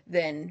good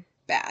than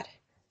bad.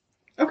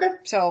 Okay.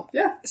 So,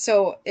 yeah.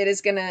 So it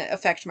is going to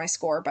affect my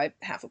score by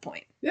 0.5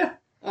 point. Yeah.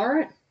 All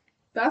right.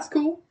 That's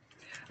cool.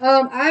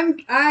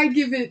 I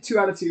give it 2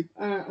 out of 2.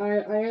 I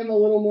am a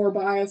little more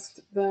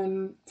biased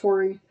than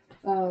Tori,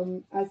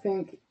 I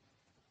think,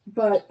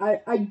 but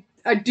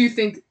I do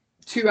think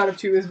 2 out of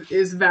 2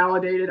 is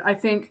validated. I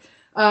think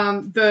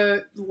kind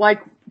of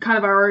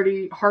I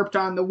already harped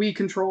on the Wii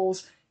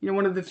controls.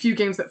 One of the few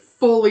games that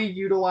fully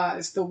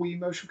utilize the Wii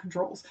motion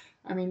controls.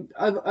 I mean,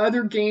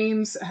 other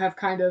games have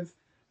kind of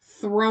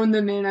thrown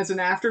them in as an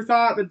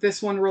afterthought, but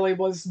this one really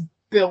was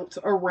built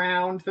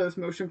around those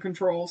motion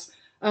controls.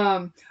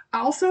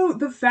 Also,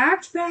 the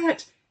fact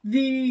that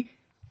the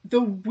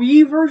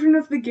Wii version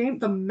of the game,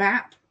 the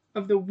map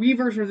of the Wii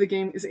version of the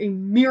game is a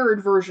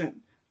mirrored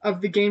version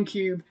of the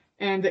GameCube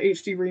and the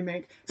HD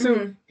remake.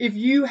 So if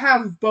you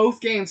have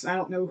both games, I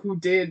don't know who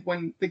did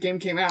when the game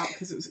came out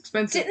because it was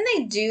expensive. Didn't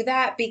they do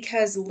that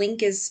because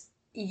Link is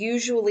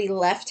usually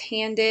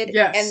left-handed?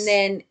 Yes. And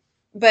then,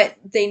 but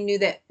they knew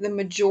that the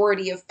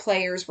majority of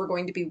players were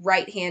going to be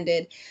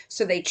right-handed,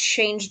 so they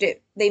changed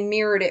it. They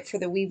mirrored it for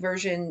the Wii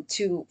version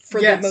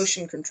for the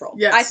motion control.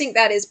 Yes. I think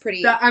that is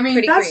pretty. That's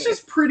creative.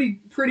 Just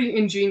pretty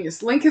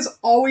ingenious. Link has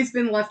always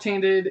been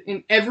left-handed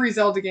in every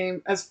Zelda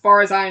game, as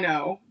far as I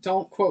know.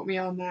 Don't quote me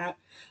on that.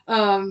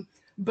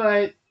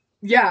 But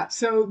yeah,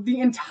 so the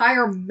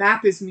entire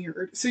map is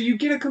mirrored. So you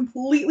get a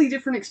completely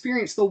different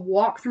experience. The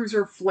walkthroughs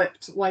are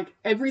flipped. Like,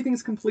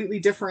 everything's completely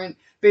different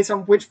based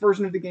on which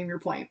version of the game you're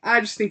playing.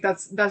 I just think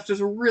that's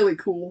just really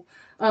cool.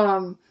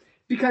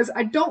 Because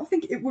I don't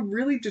think it would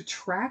really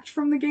detract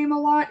from the game a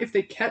lot if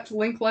they kept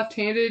Link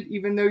left-handed,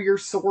 even though your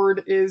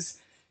sword is,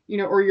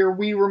 or your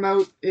Wii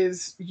remote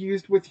is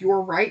used with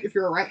your right if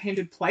you're a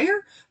right-handed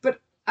player. But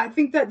I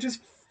think that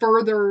just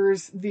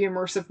furthers the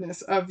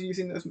immersiveness of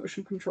using those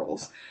motion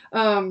controls.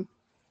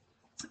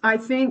 I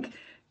think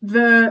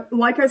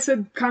like I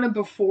said kind of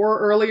before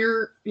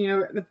earlier,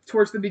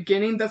 towards the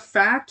beginning, the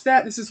fact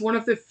that this is one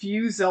of the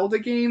few Zelda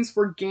games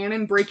where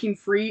Ganon breaking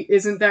free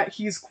isn't that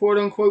he's quote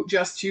unquote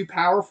just too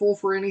powerful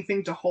for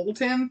anything to hold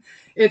him.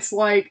 It's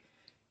like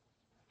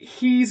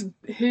his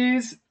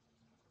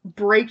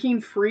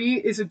breaking free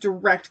is a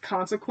direct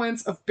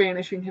consequence of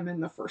banishing him in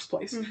the first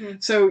place.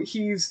 So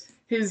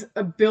his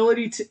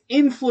ability to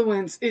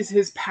influence is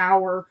his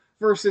power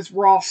versus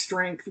raw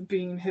strength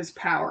being his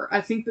power. I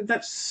think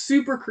that's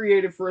super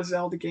creative for a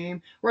Zelda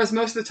game, whereas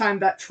most of the time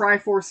that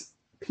Triforce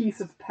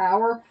piece of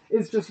power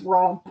is just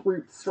raw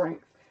brute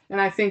strength. And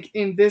I think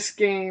in this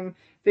game,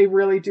 they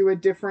really do a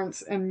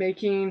difference in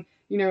making,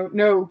 no,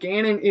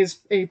 Ganon is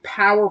a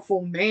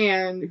powerful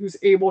man who's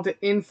able to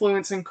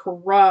influence and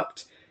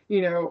corrupt,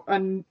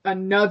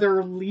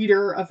 another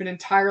leader of an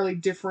entirely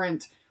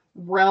different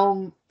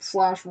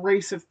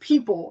realm/race of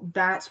people.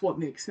 That's what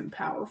makes him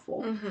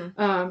powerful.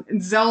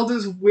 And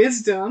Zelda's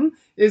wisdom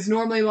is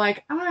normally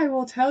like, I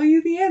will tell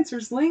you the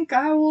answers, Link.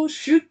 I will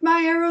shoot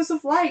my arrows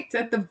of light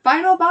at the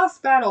final boss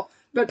battle.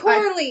 But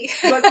poorly.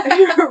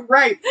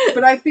 Right.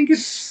 But I think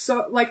it's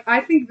so,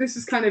 I think this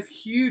is kind of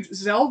huge.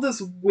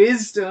 Zelda's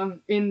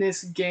wisdom in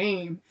this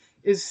game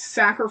is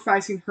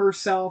sacrificing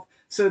herself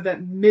so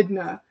that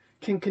Midna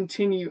can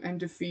continue and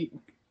defeat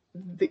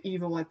the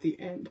evil at the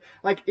end.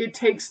 Like, it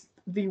takes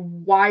the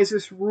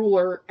wisest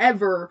ruler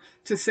ever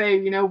to say,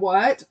 you know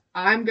what?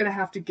 I'm going to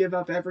have to give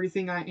up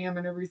everything I am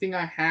and everything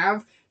I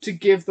have to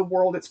give the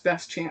world its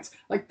best chance.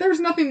 Like, there's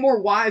nothing more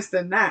wise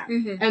than that.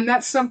 Mm-hmm. And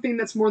that's something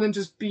that's more than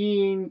just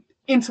being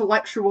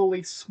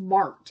intellectually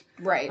smart.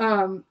 Right.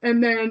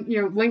 And then,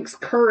 Link's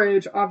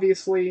courage,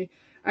 obviously,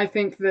 I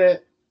think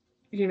that,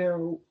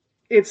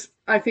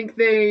 I think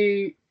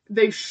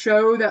they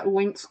show that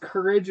Link's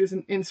courage is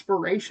an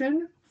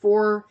inspiration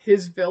for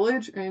his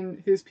village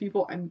and his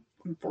people, and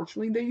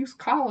unfortunately they use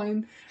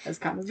Colin as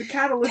kind of the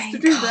catalyst to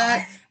do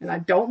that, and I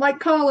don't like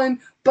Colin,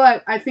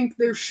 but I think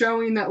they're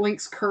showing that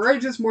Link's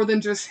courage is more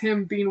than just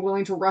him being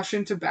willing to rush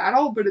into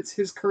battle, but it's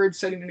his courage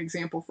setting an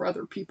example for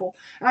other people.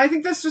 And I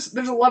think there's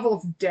a level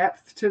of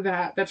depth to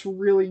that that's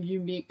really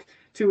unique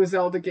to a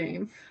Zelda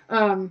game.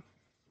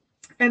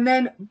 And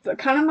then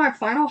kind of my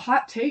final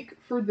hot take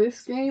for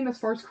this game, as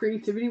far as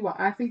creativity, why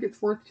I think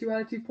it's worth 2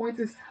 out of 2 points,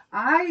 is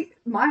my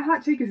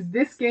hot take is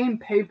this game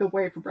paved the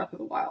way for Breath of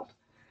the Wild.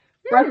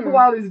 Breath of the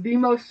Wild is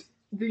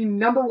the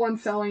number one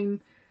selling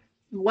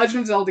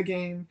Legend of Zelda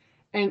game,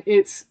 and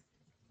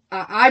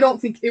I don't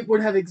think it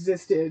would have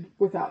existed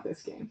without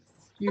this game.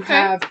 You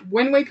have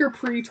Wind Waker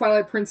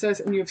pre-Twilight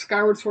Princess, and you have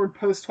Skyward Sword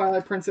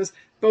post-Twilight Princess.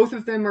 Both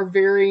of them are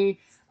very,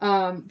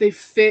 they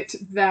fit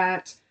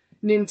that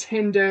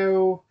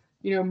Nintendo,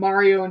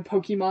 Mario and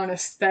Pokemon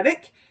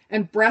aesthetic,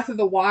 and Breath of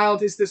the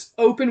Wild is this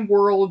open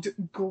world,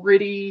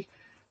 gritty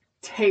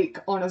take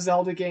on a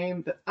Zelda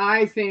game that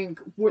I think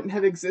wouldn't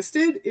have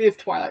existed if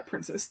Twilight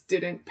Princess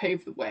didn't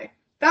pave the way.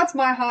 That's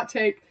my hot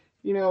take.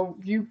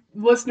 You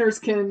listeners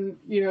can,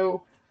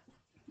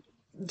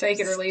 take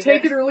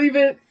it or leave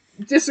it,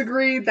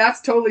 disagree, that's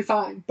totally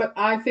fine. But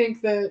I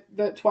think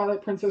that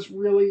Twilight Princess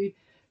really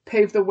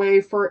paved the way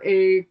for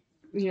a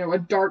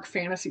dark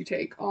fantasy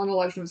take on The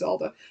Legend of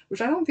Zelda, which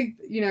I don't think,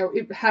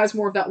 it has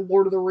more of that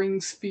Lord of the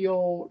Rings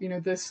feel,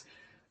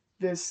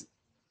 this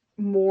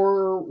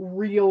more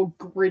real,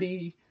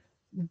 gritty,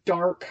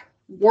 dark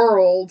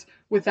world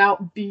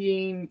without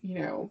being,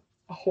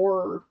 a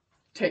horror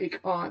take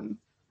on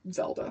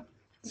Zelda.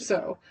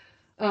 So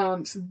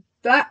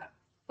that,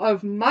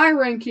 of my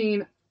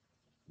ranking,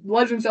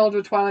 Legend of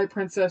Zelda Twilight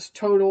Princess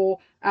total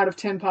out of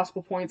 10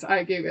 possible points,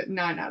 I gave it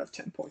 9 out of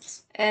 10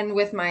 points. And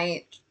with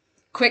my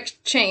quick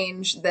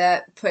change,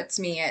 that puts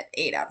me at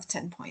 8 out of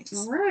 10 points.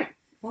 All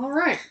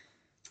right.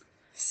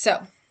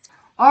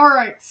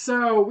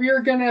 So we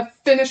are going to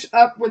finish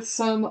up with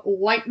some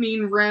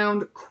lightning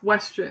round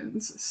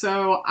questions.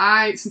 So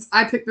since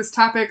I picked this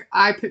topic,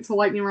 I picked the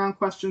lightning round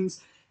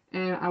questions,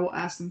 and I will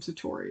ask them to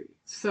Tori.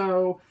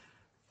 So,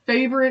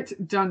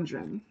 favorite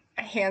dungeon?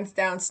 Hands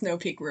down, Snow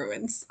Peak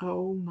Ruins.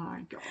 Oh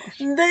my gosh.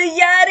 The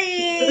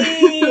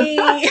Yeti!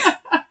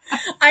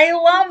 I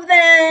love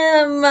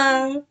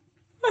them!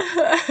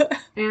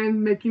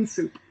 And making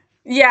soup.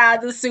 Yeah,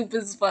 the soup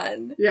is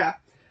fun. Yeah.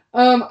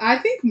 I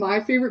think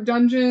my favorite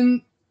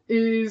dungeon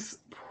is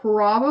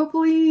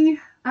probably...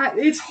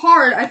 it's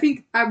hard. I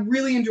think I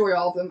really enjoy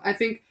all of them. I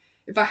think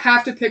if I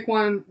have to pick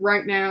one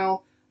right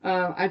now,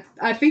 I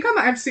think I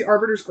might have to say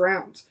Arbiter's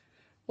Ground.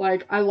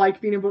 Like, I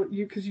like being able to...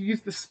 because you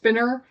use the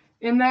spinner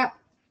in that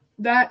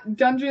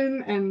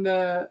dungeon, and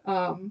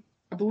I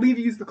believe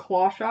you use the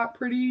claw shot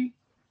pretty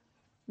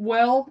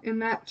well in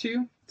that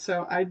too.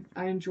 So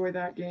I enjoy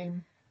that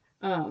game.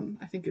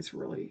 I think it's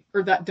really,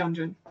 or that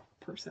dungeon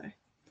per se.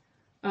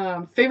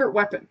 Favorite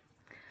weapon?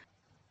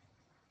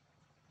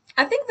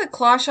 I think the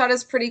claw shot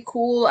is pretty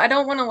cool. I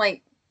don't want to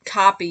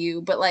copy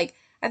you, but I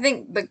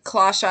think the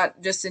claw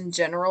shot just in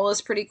general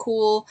is pretty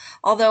cool.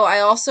 Although I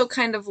also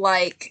kind of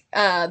like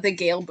the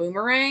Gale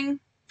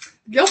Boomerang.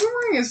 Gale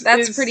Boomerang is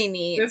pretty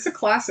neat. It's a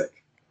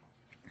classic.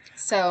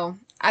 So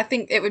I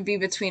think it would be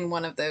between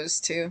one of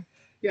those two.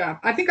 Yeah,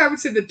 I think I would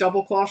say the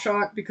double claw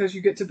shot, because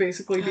you get to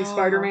basically be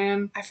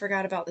Spider-Man. I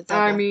forgot about the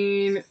double. I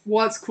mean,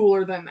 what's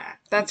cooler than that?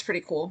 That's pretty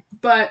cool.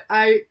 But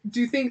I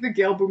do think the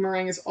Gale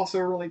Boomerang is also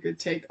a really good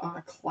take on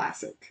a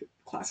classic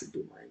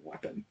boomerang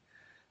weapon.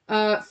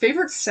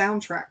 Favorite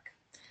soundtrack?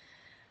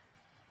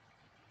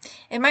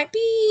 It might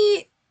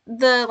be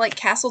the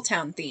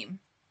Castletown theme.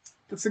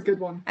 That's a good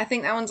one. I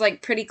think that one's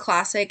pretty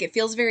classic. It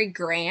feels very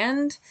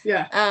grand.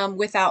 Yeah.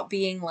 Without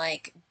being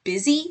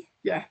busy.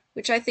 Yeah.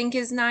 Which I think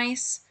is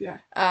nice. Yeah.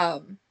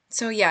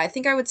 So yeah, I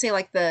think I would say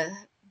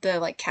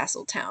the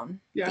Castletown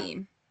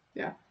theme.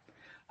 Yeah.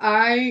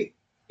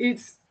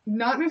 It's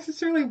not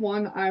necessarily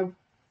one I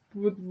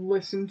would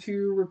listen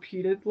to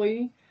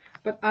repeatedly,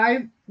 but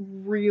I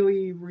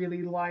really,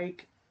 really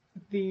like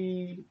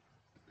the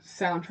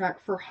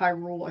soundtrack for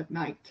Hyrule at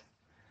Night.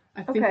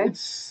 I think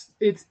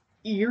it's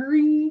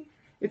eerie.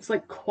 It's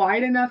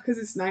quiet enough because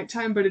it's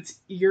nighttime, but it's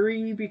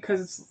eerie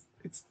because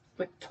it's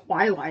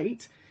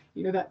Twilight.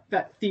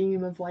 That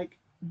theme of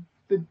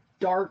the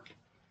dark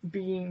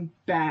being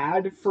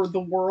bad for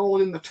the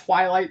world, and the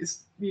twilight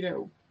is,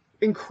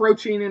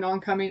 encroaching and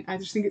oncoming. I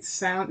just think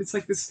it's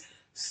like this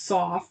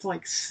soft,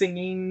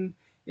 singing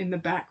in the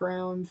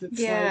background. It's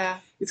Yeah.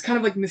 like, it's kind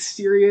of like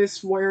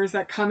mysterious. Where is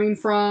that coming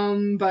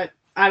from? But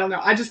I don't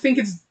know. I just think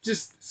it's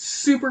just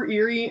super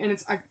eerie, and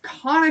it's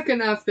iconic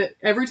enough that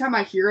every time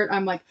I hear it,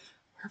 I'm like,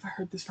 where have I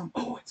heard this from?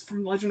 Oh, it's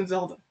from Legend of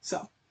Zelda.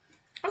 So.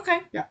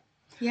 Okay. Yeah.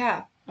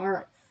 Yeah. All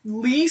right.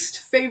 Least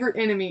favorite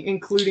enemy,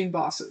 including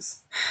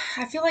bosses.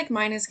 I feel like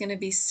mine is going to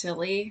be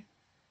silly,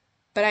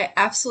 but I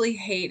absolutely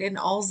hate in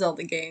all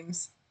Zelda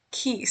games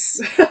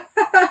Keys.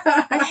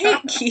 I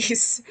hate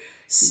Keys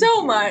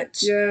so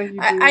much. Yeah, you do.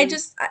 I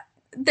just,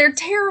 they're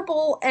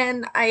terrible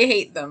and I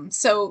hate them.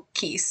 So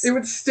Keys. It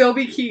would still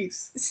be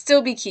Keys.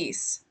 Still be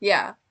Keys.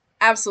 Yeah,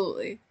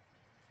 absolutely.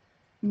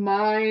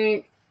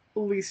 My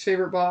least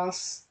favorite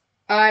boss.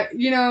 I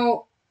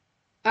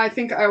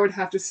think I would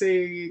have to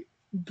say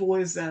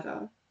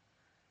Blizzetta,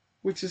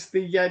 which is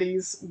the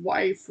Yeti's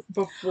wife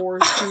before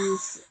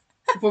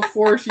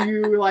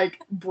you like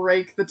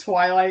break the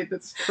Twilight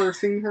that's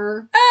cursing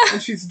her,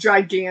 and she's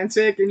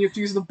gigantic, and you have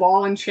to use the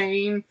ball and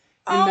chain in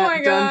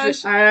that dungeon.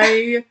 Gosh.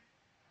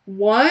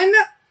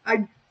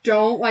 I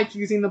don't like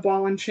using the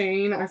ball and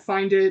chain. I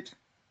find it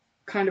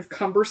kind of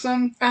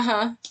cumbersome.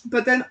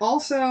 But then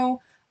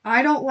also,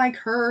 I don't like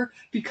her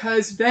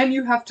because then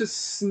you have to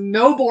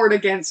snowboard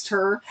against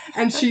her,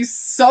 and she's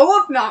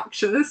so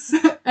obnoxious,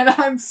 and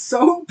I'm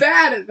so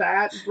bad at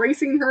that,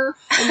 racing her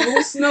on a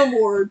little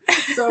snowboard.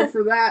 So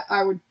for that,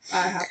 I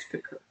have to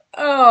pick her.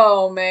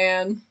 Oh,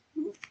 man.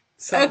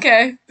 So,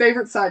 okay.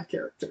 Favorite side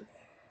character?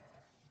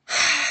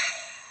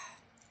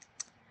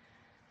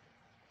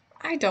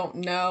 I don't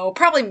know.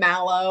 Probably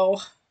Mallow.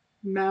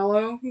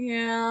 Mallow?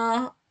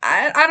 Yeah.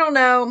 I don't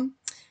know.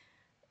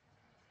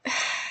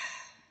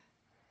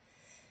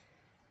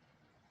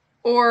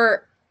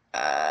 Or,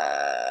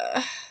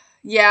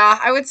 yeah,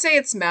 I would say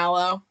it's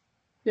Mallow.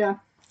 Yeah.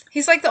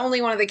 He's like the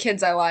only one of the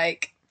kids I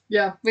like.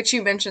 Yeah. Which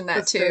you mentioned that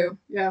That's too.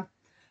 Fair.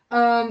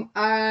 Yeah.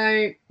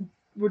 I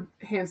would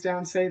hands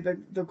down say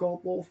the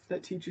gold wolf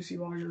that teaches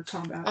you all your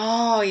combat.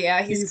 Oh,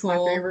 yeah, he's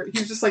cool. My favorite.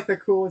 He's just like the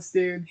coolest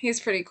dude. He's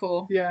pretty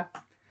cool. Yeah.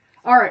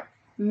 All right.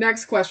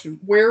 Next question.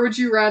 Where would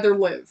you rather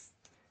live?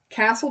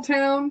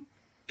 Castletown,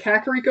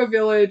 Kakariko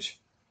Village,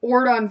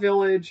 Ordon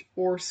Village,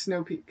 or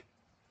Snow Peak?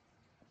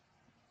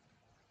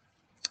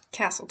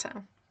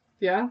 Castletown.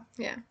 Yeah?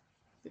 Yeah.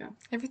 Yeah.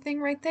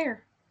 Everything right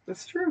there.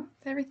 That's true.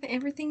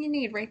 Everything you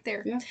need right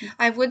there. Yeah.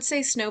 I would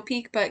say Snow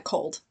Peak, but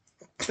cold.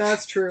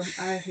 That's true.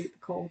 I hate the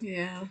cold.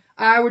 Yeah.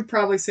 I would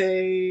probably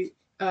say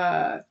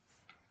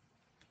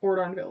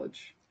Ordon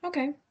Village.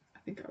 Okay. I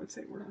think I would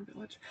say Ordon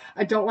Village.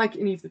 I don't like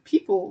any of the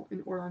people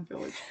in Ordon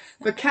Village.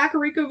 But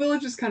Kakariko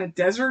Village is kind of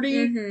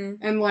deserty,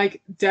 and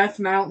like Death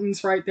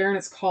Mountain's right there, and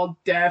it's called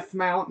Death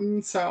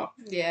Mountain, so,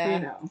 yeah. you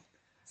know.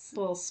 It's a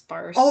little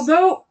sparse.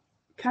 Although,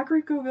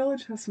 Kakariko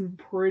Village has some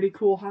pretty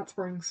cool hot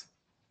springs.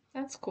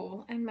 That's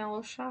cool. And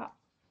Mellow Shop.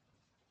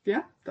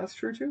 Yeah, that's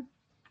true too.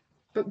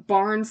 But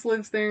Barnes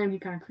lives there, and he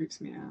kind of creeps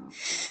me out.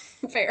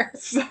 Fair.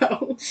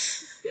 So,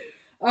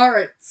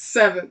 alright,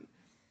 7.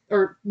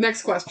 Or,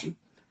 next question.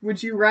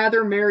 Would you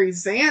rather marry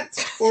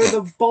Zant or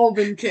the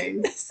Bulbin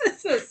King? This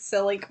is a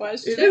silly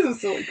question. It is a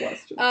silly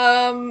question.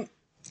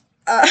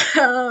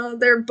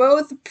 They're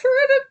both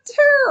pretty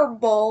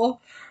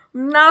terrible.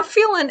 I'm not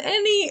feeling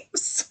any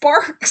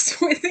sparks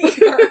with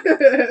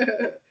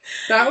either.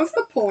 That was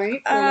the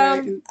point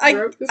when I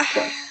wrote this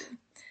question.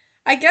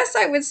 I guess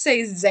I would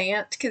say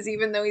Zant, because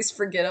even though he's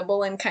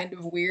forgettable and kind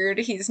of weird,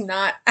 he's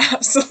not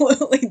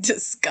absolutely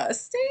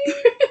disgusting.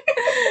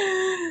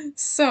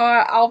 So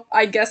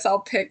I guess I'll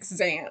pick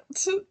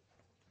Zant.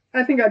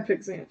 I think I'd pick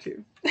Zant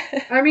too.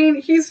 I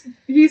mean, he's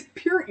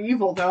pure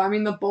evil though. I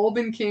mean, the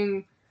Bulbin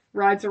King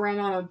rides around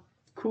on a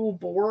cool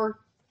boar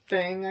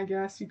thing, I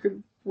guess. You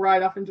could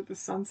ride off into the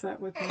sunset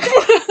with him.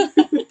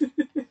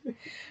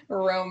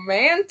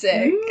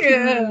 Romantic.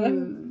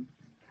 Mm.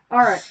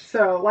 Alright,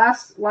 so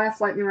last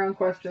lightning round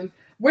question.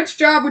 Which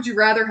job would you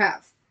rather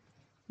have?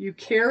 You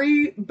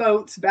carry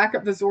boats back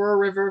up the Zora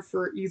River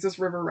for Iza's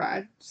river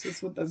ride. This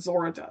is what the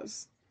Zora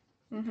does.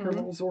 Her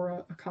little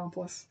Zora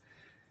accomplice.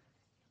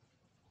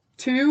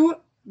 2,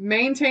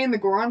 maintain the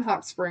Goron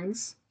Hot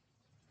Springs.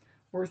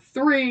 Or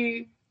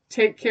 3,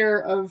 take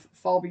care of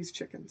Falby's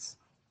chickens.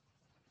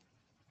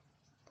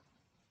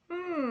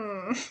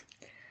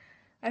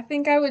 I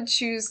think I would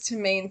choose to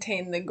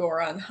maintain the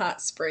Goron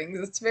Hot Springs.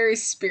 It's very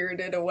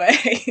spirited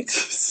away.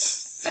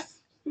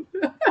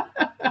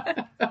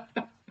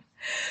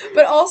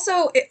 But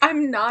also,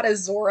 I'm not a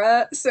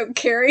Zora, so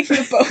carrying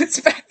the boats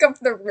back up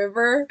the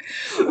river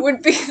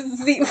would be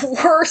the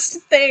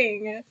worst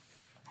thing.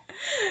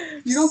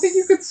 You don't think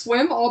you could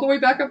swim all the way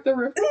back up the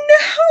river?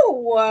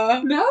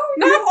 No! No?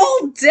 Not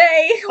all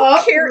day.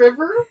 Up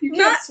river? You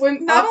can't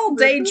swim not up all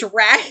day river?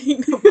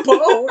 dragging a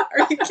boat.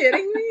 Are you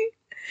kidding me?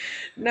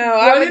 No,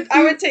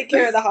 I would take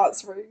care of the hot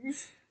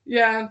springs.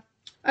 Yeah,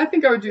 I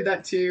think I would do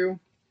that too.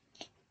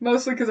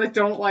 Mostly because I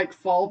don't like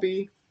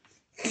Falby.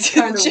 It's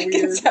kind of weird.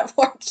 Chickens have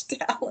large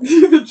talons.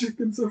 The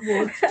chickens have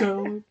large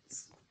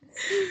talons.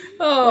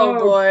 Oh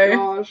boy.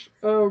 Gosh.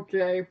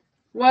 Okay.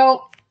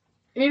 Well,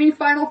 any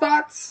final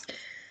thoughts?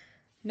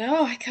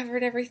 No, I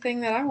covered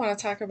everything that I want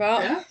to talk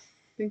about. Yeah, I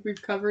think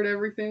we've covered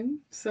everything.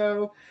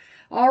 So,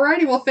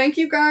 alrighty. Well, thank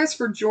you guys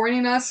for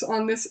joining us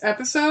on this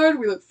episode.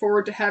 We look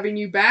forward to having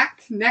you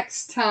back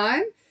next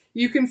time.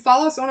 You can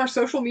follow us on our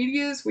social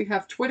medias. We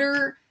have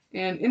Twitter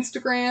and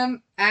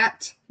Instagram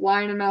at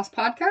Lion and Mouse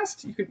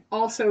Podcast. You can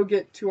also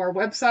get to our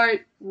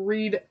website,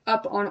 read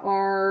up on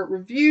our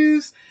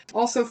reviews,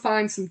 also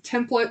find some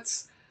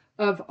templates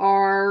of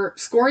our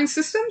scoring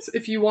systems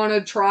if you want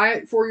to try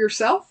it for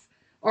yourself.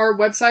 Our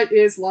website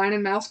is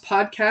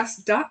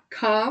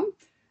lionandmousepodcast.com,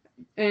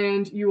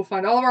 and you will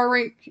find all of our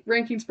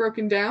rankings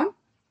broken down.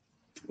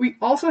 We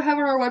also have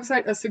on our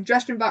website a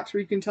suggestion box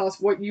where you can tell us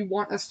what you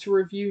want us to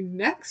review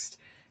next.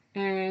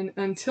 And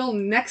until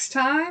next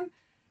time,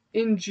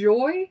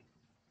 enjoy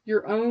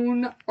your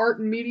own art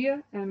and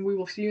media, and we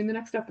will see you in the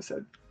next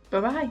episode.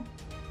 Bye-bye.